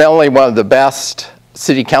environmentally one of the best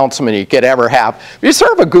city councilmen you could ever have. He's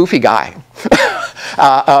sort of a goofy guy.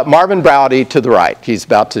 Marvin Browdy to the right. He's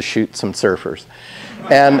about to shoot some surfers.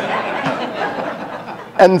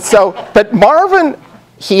 And so, but Marvin,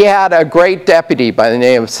 he had a great deputy by the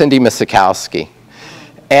name of Cindy Misikowski.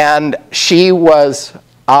 And she was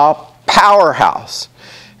a powerhouse.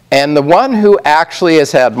 And the one who actually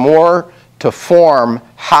has had more to form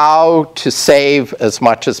how to save as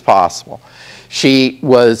much as possible. She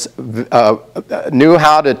was, knew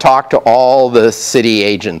how to talk to all the city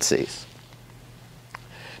agencies.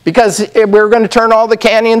 Because we're going to turn all the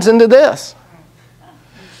canyons into this.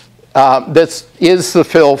 This is the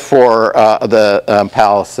fill for the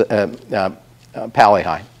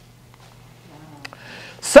Palihide.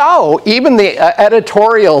 So even the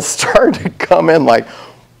editorials started to come in like,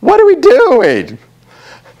 what are we doing?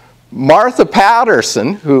 Martha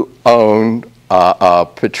Patterson, who owned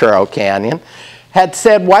Potrero Canyon, had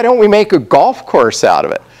said, why don't we make a golf course out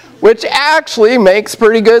of it? Which actually makes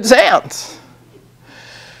pretty good sense.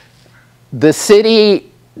 The city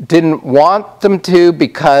didn't want them to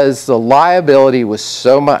because the liability was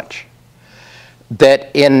so much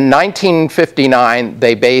that in 1959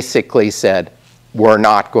 they basically said, we're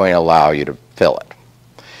not going to allow you to fill it.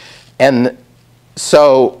 And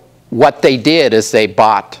so what they did is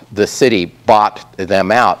the city bought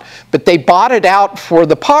them out, but they bought it out for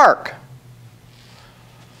the park.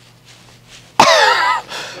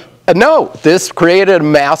 No, this created a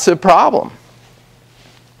massive problem.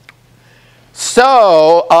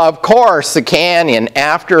 So, of course, the canyon,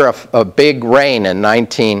 after a big rain in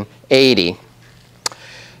 1980,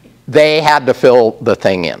 they had to fill the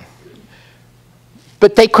thing in.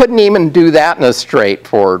 But they couldn't even do that in a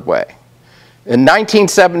straightforward way. In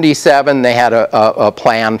 1977, they had a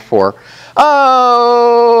plan for,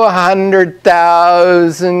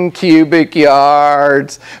 100,000 cubic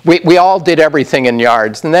yards. We all did everything in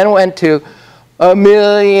yards. And then it went to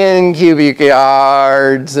 1,000,000 cubic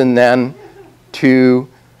yards, and then to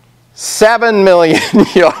 7 million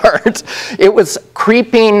yards. It was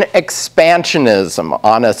creeping expansionism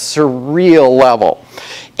on a surreal level.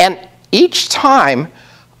 And each time,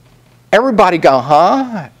 everybody go,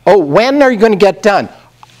 huh? Oh, when are you going to get done?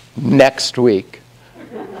 Next week.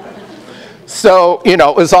 So, you know,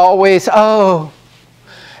 it was always, oh.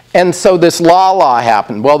 And so this la-la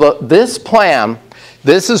happened. Well, this plan,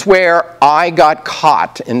 this is where I got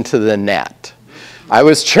caught into the net. I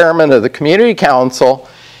was chairman of the community council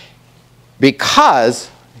because,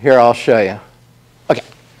 here I'll show you. Okay.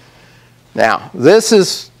 Now, this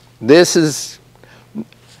is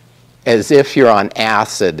as if you're on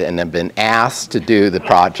acid and have been asked to do the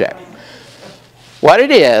project. What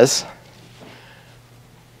it is,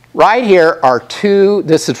 right here are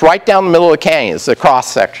this is right down the middle of the canyon, it's a cross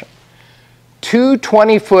section. 2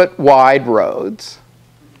 20-foot wide roads.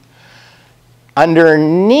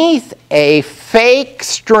 Underneath a fake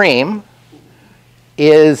stream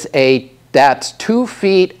is that's 2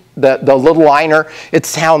 feet, the little liner. It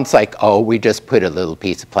sounds like, oh, we just put a little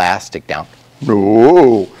piece of plastic down.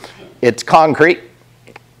 No, it's concrete,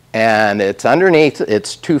 and it's underneath,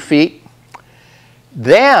 it's 2 feet.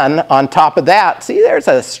 Then, on top of that, see there's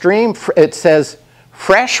a stream, it says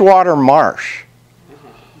freshwater marsh.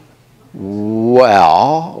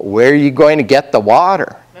 Well, where are you going to get the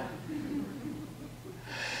water?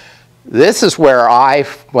 This is where I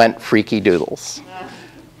went freaky doodles.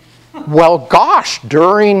 Well, gosh,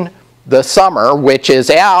 during the summer, which is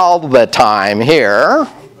all the time here,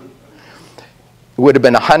 it would have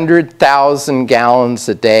been 100,000 gallons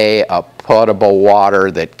a day of potable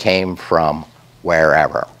water that came from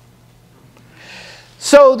wherever.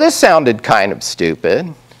 So this sounded kind of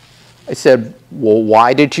stupid. I said, well,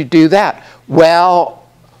 why did you do that? Well,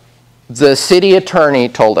 the city attorney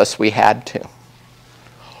told us we had to.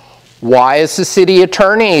 Why is the city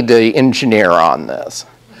attorney the engineer on this?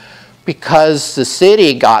 Because the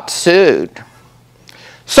city got sued.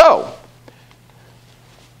 So,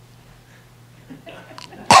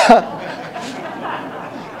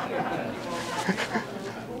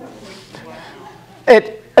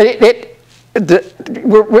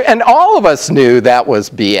 and all of us knew that was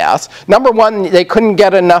BS. Number one, they couldn't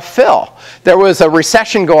get enough fill. There was a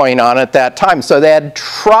recession going on at that time, so they had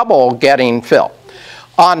trouble getting fill.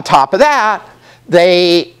 On top of that,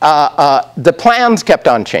 the plans kept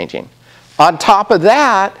on changing. on top of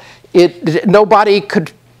that, nobody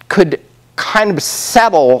could kind of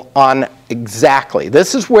settle on exactly.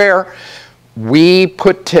 This is where we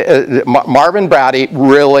put Marvin Browdy,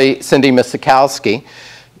 really Cindy Misikowski,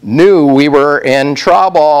 knew we were in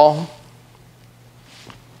trouble.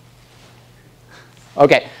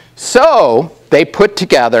 Okay, so they put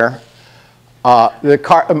together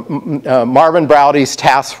Marvin Browdy's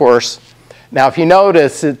task force. Now, if you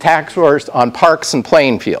notice, the task force on parks and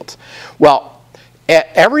playing fields. Well,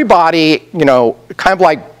 everybody, you know, kind of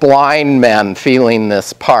like blind men feeling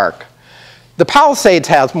this park. The Palisades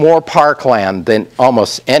has more parkland than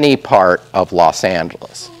almost any part of Los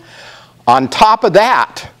Angeles. On top of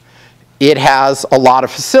that, it has a lot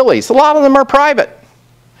of facilities. A lot of them are private.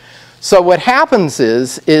 So what happens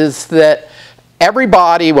is that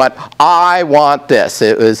everybody went, I want this.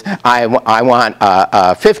 It was, I want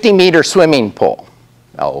a 50-meter swimming pool.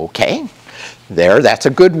 Okay, that's a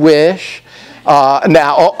good wish.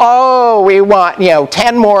 Now, we want,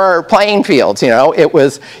 10 more playing fields. It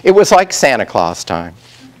was like Santa Claus time.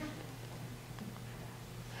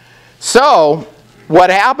 So what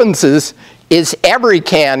happens is every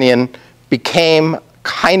canyon became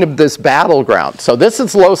kind of this battleground. So this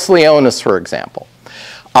is Los Leones, for example.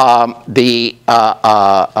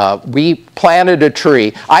 We planted a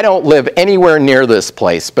tree. I don't live anywhere near this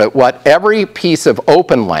place, but every piece of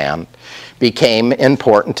open land became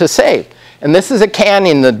important to save. And this is a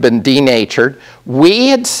canyon that had been denatured. We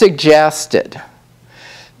had suggested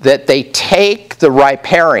that they take the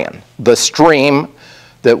riparian, the stream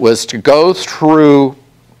that was to go through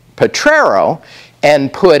Potrero,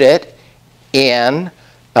 and put it in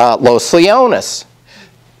Los Leones.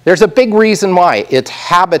 There's a big reason why. It's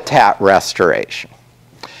habitat restoration.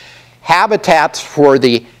 Habitats for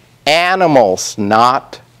the animals,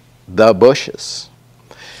 not the bushes.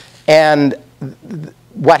 And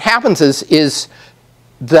what happens is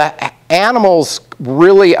the animals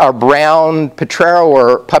really are brown Potrero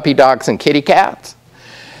or puppy dogs and kitty cats.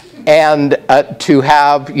 And to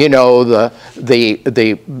have, the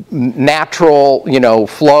natural,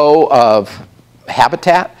 flow of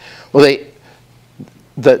habitat, well,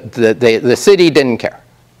 the city didn't care.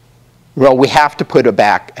 Well, we have to put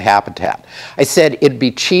back habitat. I said it'd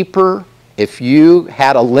be cheaper if you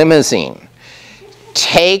had a limousine.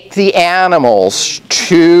 Take the animals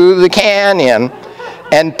to the canyon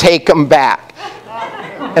and take them back.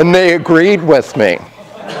 And they agreed with me.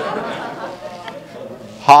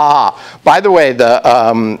 By the way,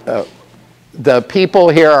 the people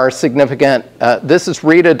here are significant. This is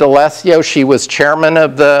Rita D'Alessio. She was chairman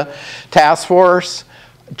of the task force.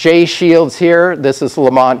 Jay Shields here. This is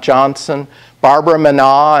Lamont Johnson. Barbara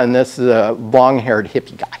Manah, and this is a long-haired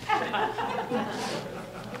hippie guy.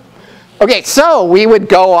 Okay, so we would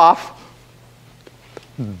go off.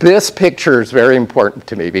 This picture is very important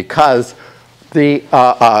to me because the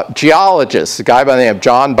geologist, a guy by the name of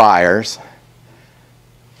John Byers,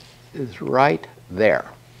 is right there.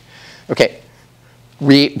 Okay,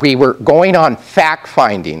 we were going on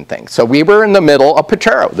fact-finding things. So we were in the middle of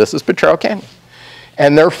Potrero. This is Potrero Canyon.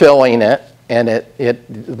 And they're filling it, and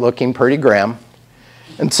it looking pretty grim.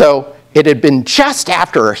 And so it had been just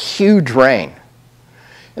after a huge rain.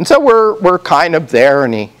 And so we're kind of there,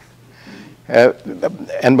 and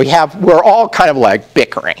we're all kind of like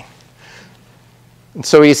bickering. And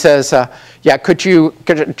so he says, yeah, could you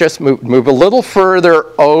just move a little further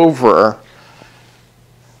over?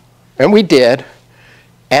 And we did,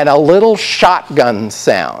 and a little shotgun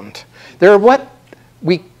sound. They're what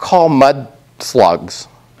we call mud slugs.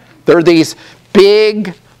 They're these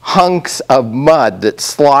big hunks of mud that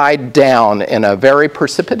slide down in a very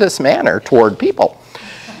precipitous manner toward people.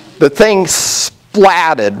 The thing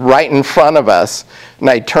splatted right in front of us, and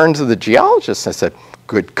I turned to the geologist and I said,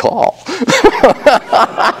 good call.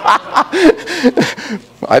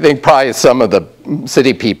 I think probably some of the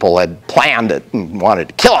city people had planned it and wanted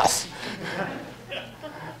to kill us.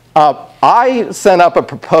 I sent up a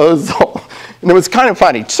proposal, and it was kind of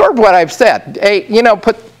funny, sort of what I've said. Hey,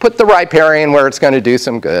 put the riparian where it's going to do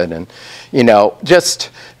some good, and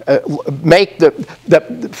just make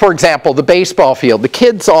for example, the baseball field. The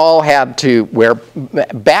kids all had to wear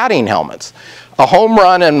batting helmets. A home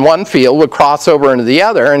run in one field would cross over into the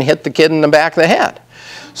other and hit the kid in the back of the head.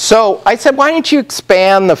 So I said, why don't you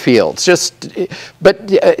expand the fields? Just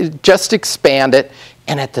expand it,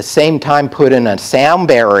 and at the same time put in a sound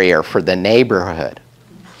barrier for the neighborhood.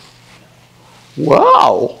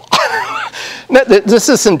 Wow. This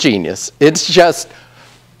isn't genius. It's just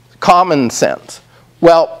common sense.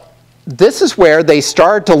 Well, this is where they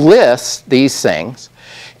started to list these things,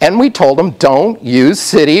 and we told them, don't use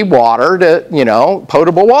city water to,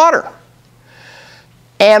 potable water.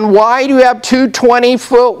 And why do you have two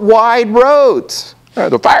 20-foot wide roads?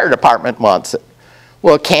 The fire department wants it.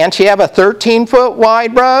 Well, can't you have a 13-foot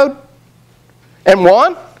wide road and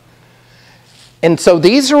one? And so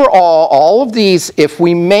these are all of these, if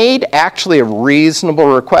we made actually a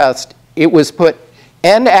reasonable request, it was put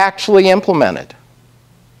and actually implemented.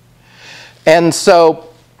 And so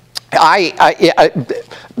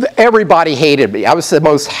everybody hated me. I was the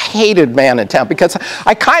most hated man in town because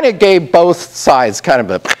I kind of gave both sides kind of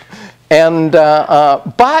a, and,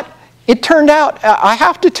 but it turned out, I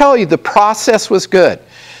have to tell you, the process was good.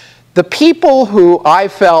 The people who I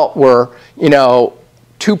felt were, you know,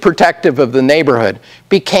 too protective of the neighborhood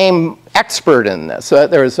became expert in this.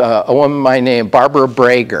 There was a woman by name Barbara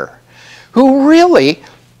Brager who really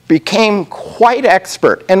became quite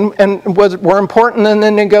expert and were important in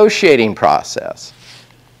the negotiating process.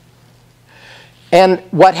 And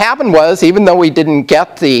what happened was, even though we didn't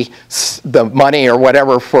get the money or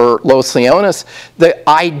whatever for Los Leones, the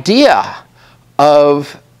idea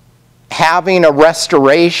of having a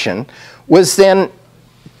restoration was then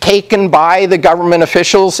taken by the government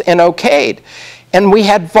officials and okayed. And we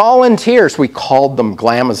had volunteers. We called them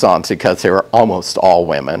glamazons because they were almost all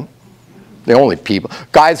women. The only people,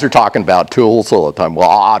 guys are talking about tools all the time. Well,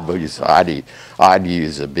 I'd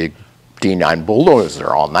use a big D9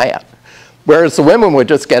 bulldozer on that. Whereas the women would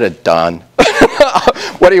just get it done.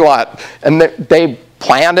 What do you want? And they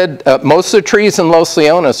planted, most of the trees in Los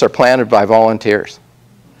Leones are planted by volunteers.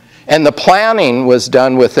 And the planning was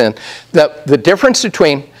done within, the difference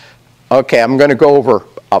between, okay, I'm going to go over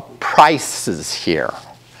prices here.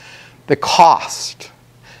 The cost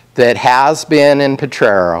that has been in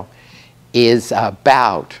Potrero is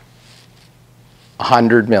about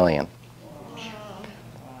 $100 million.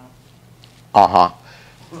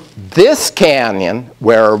 This canyon,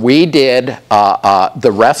 where we did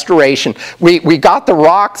the restoration, we got the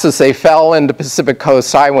rocks as they fell into Pacific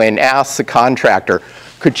Coast Highway and asked the contractor,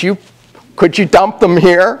 could you dump them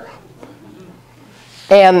here?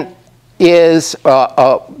 And is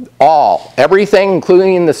everything,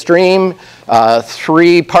 including the stream,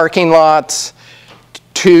 3 parking lots,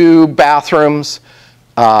 2 bathrooms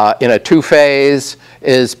in a 2-phase,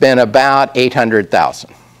 has been about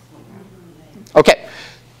 $800,000. Okay.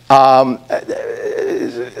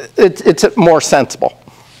 It's more sensible.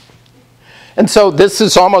 And so this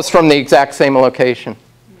is almost from the exact same location.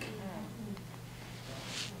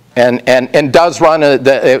 And does run,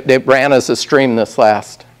 it ran as a stream this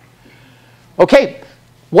last. Okay,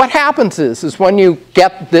 what happens is when you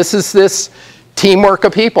get, this teamwork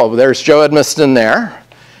of people. There's Joe Edmiston there,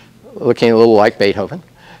 looking a little like Beethoven.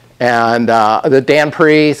 And the Dan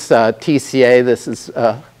Priest, TCA, this is,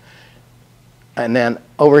 and then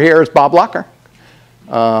over here is Bob Lucker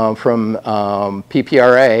from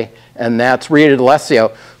PPRA, and that's Rita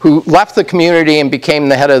D'Alessio, who left the community and became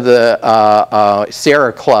the head of the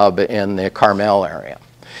Sierra Club in the Carmel area.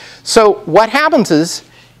 So what happens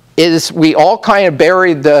is we all kind of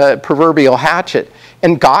buried the proverbial hatchet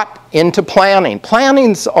and got into planning.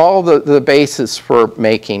 Planning's all the basis for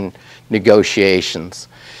making negotiations.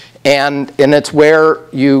 And it's where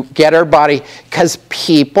you get everybody, because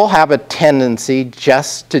people have a tendency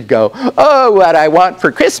just to go, oh, what I want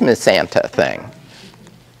for Christmas, Santa thing.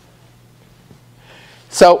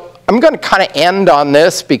 So I'm going to kind of end on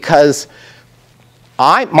this because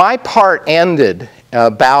my part ended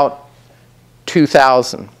about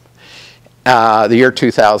 2000, the year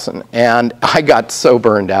 2000, and I got so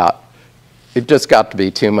burned out. It just got to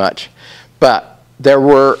be too much. But there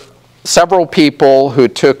were several people who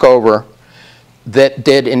took over that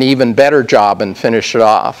did an even better job and finished it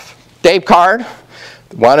off. Dave Card,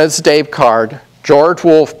 one is Dave Card, George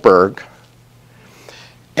Wolfberg,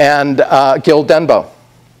 and Gil Denbo.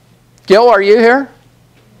 Gil, are you here?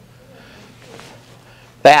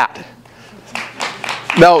 That.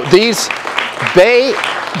 No, these, they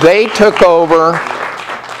took over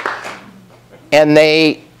and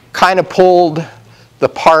they kind of pulled the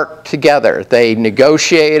park together. They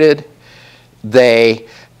negotiated,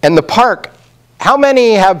 and the park, how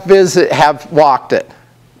many have walked it?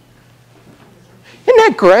 Isn't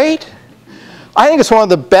that great? I think it's one of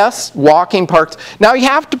the best walking parks. Now you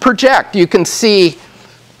have to project. You can see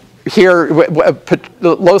here,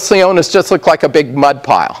 Los Leones just looked like a big mud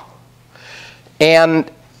pile.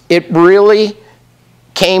 And it really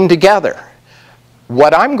came together.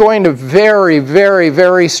 What I'm going to very, very,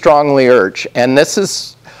 very strongly urge, and this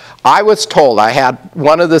is, I was told, I had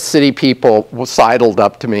one of the city people sidled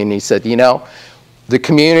up to me and he said, you know, the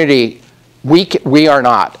community, we are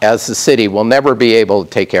not, as the city, will never be able to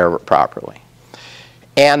take care of it properly.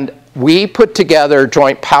 And we put together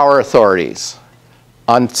joint power authorities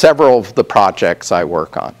on several of the projects I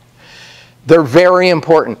work on. They're very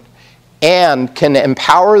important and can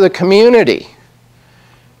empower the community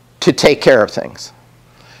to take care of things,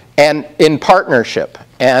 and in partnership,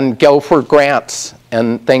 and go for grants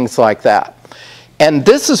and things like that. And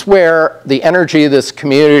this is where the energy of this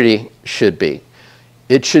community should be.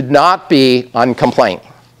 It should not be on complaint.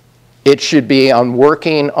 It should be on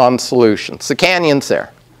working on solutions. The canyon's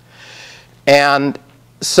there. And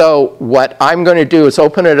so what I'm going to do is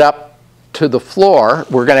open it up to the floor.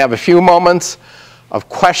 We're going to have a few moments of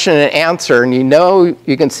question and answer, and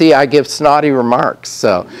you can see I give snotty remarks,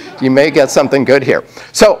 so you may get something good here.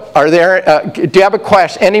 So are there, do you have a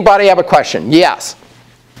question? Anybody have a question? Yes.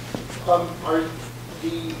 Are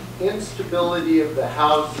the instability of the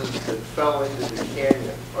houses that fell into the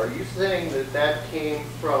canyon, are you saying that that came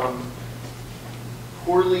from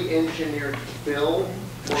poorly engineered fill,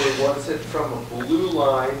 or was it from a blue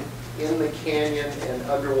line in the canyon and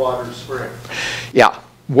underwater springs? Yeah.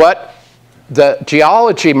 What the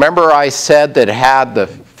geology, remember I said that it had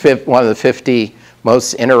one of the 50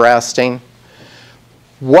 most interesting?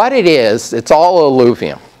 What it is, it's all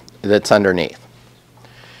alluvium that's underneath.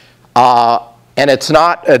 And it's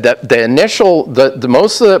not, the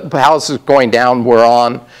most of the houses going down were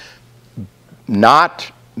on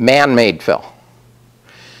not man-made fill.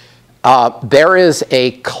 There is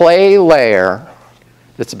a clay layer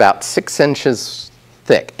that's about 6 inches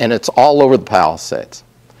thick, and it's all over the Palisades.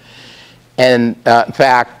 And in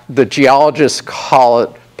fact, the geologists call it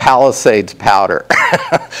Palisades powder.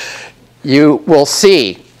 You will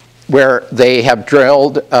see where they have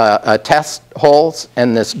drilled test holes,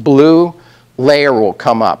 and this blue layer will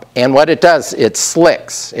come up. And what it does, it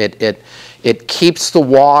slicks. It keeps the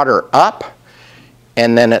water up,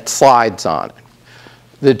 and then it slides on it.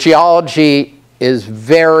 The geology is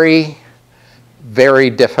very, very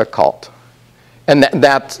difficult. And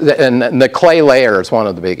the clay layer is one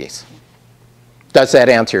of the biggies. Does that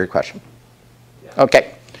answer your question? Yeah.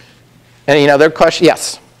 Okay. Any other question?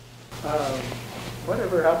 Yes.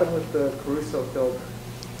 Whatever happened with the Caruso filter?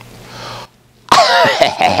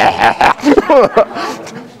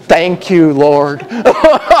 Thank you, Lord.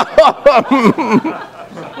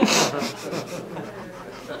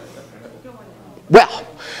 Well,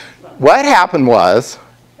 what happened was,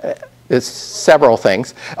 it's several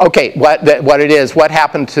things. Okay, what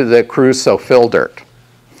happened to the Caruso fill dirt?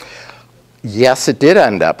 Yes, it did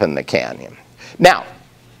end up in the canyon. Now,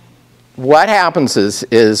 what happens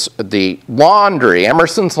is the laundry,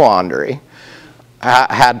 Emerson's Laundry,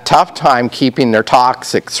 had a tough time keeping their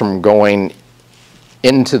toxics from going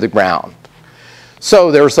into the ground. So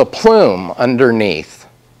there's a plume underneath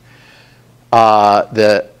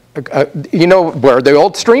you know, where the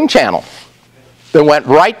old stream channel. That went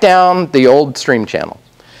right down the old stream channel.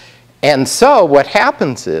 And so what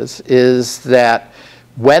happens is that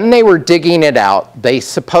when they were digging it out, they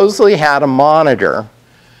supposedly had a monitor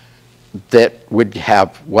that would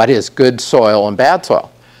have what is good soil and bad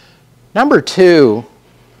soil. Number two,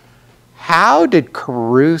 how did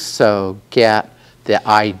Caruso get the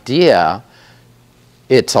idea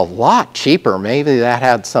it's a lot cheaper, maybe that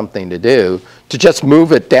had something to do, to just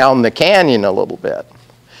move it down the canyon a little bit?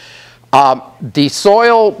 The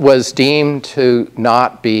soil was deemed to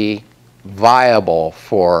not be viable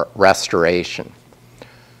for restoration.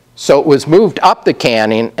 So it was moved up the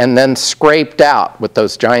canyon and then scraped out with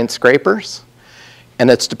those giant scrapers.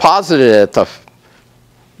 And it's deposited at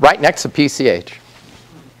right next to PCH.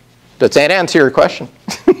 Does that answer your question?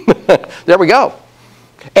 There we go.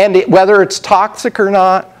 And whether it's toxic or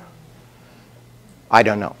not, I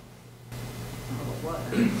don't know.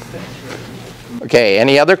 Okay,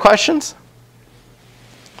 any other questions?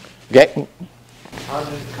 Okay. How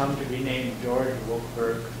did it come to be named George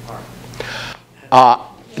Wolfberg Park?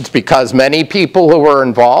 It's because many people who were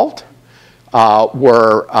involved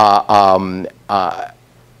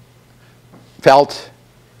felt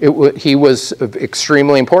he was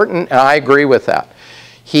extremely important, and I agree with that.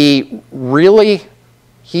 He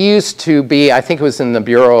used to be, I think it was in the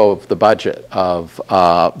Bureau of the Budget of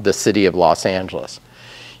the city of Los Angeles.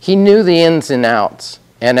 He knew the ins and outs,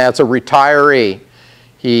 and as a retiree,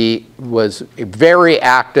 he was very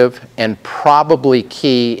active and probably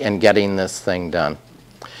key in getting this thing done.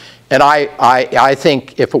 And I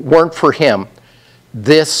think if it weren't for him,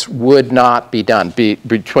 this would not be done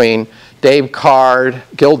between Dave Card,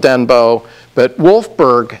 Gil Denbo, but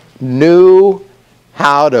Wolfberg knew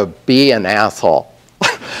how to be an asshole.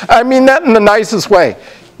 I mean that in the nicest way.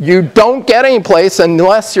 You don't get any place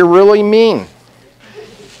unless you're really mean.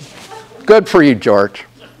 Good for you, George.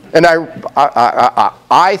 And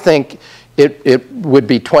I think it would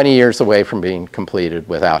be 20 years away from being completed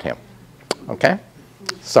without him. Okay?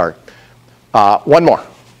 Sorry. One more.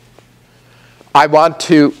 I want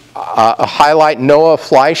to highlight Noah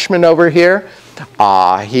Fleischman over here.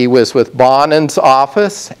 He was with Bonin's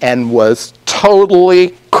office and was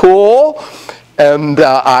totally cool. And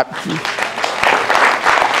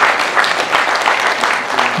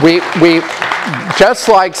we just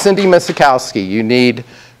like Cindy Misikowski, you need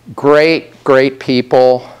great, great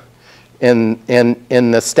people in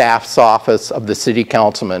the staff's office of the city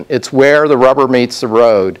councilman. It's where the rubber meets the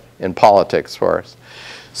road in politics for us.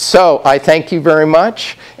 So I thank you very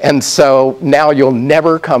much. And so now you'll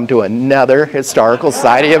never come to another Historical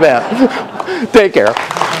Society event. Take care.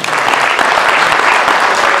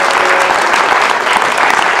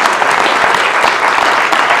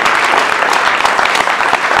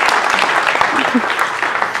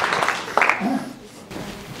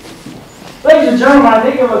 Ladies and gentlemen, I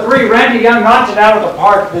think of the three Randy Young knocked it out of the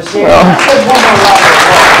park this evening. Let's give one more round of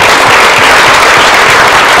applause.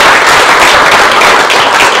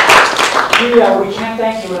 We can't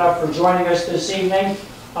thank you enough for joining us this evening.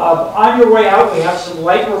 On your way out, we have some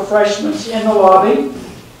light refreshments in the lobby,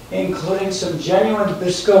 including some genuine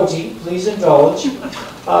biscotti. Please indulge.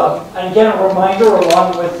 And again, a reminder,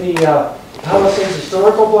 along with the Palisades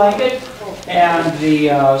Historical Blanket and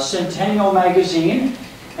the Centennial Magazine.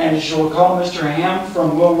 And as you'll recall, Mr. Ham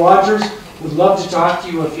from Will Rogers would love to talk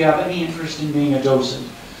to you if you have any interest in being a docent.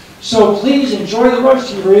 So please enjoy the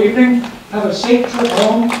rest of your evening. Have a safe trip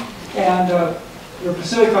home. And your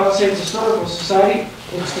Pacific Palisades Historical Society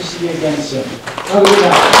hopes to see you again soon. Have a good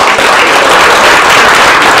night.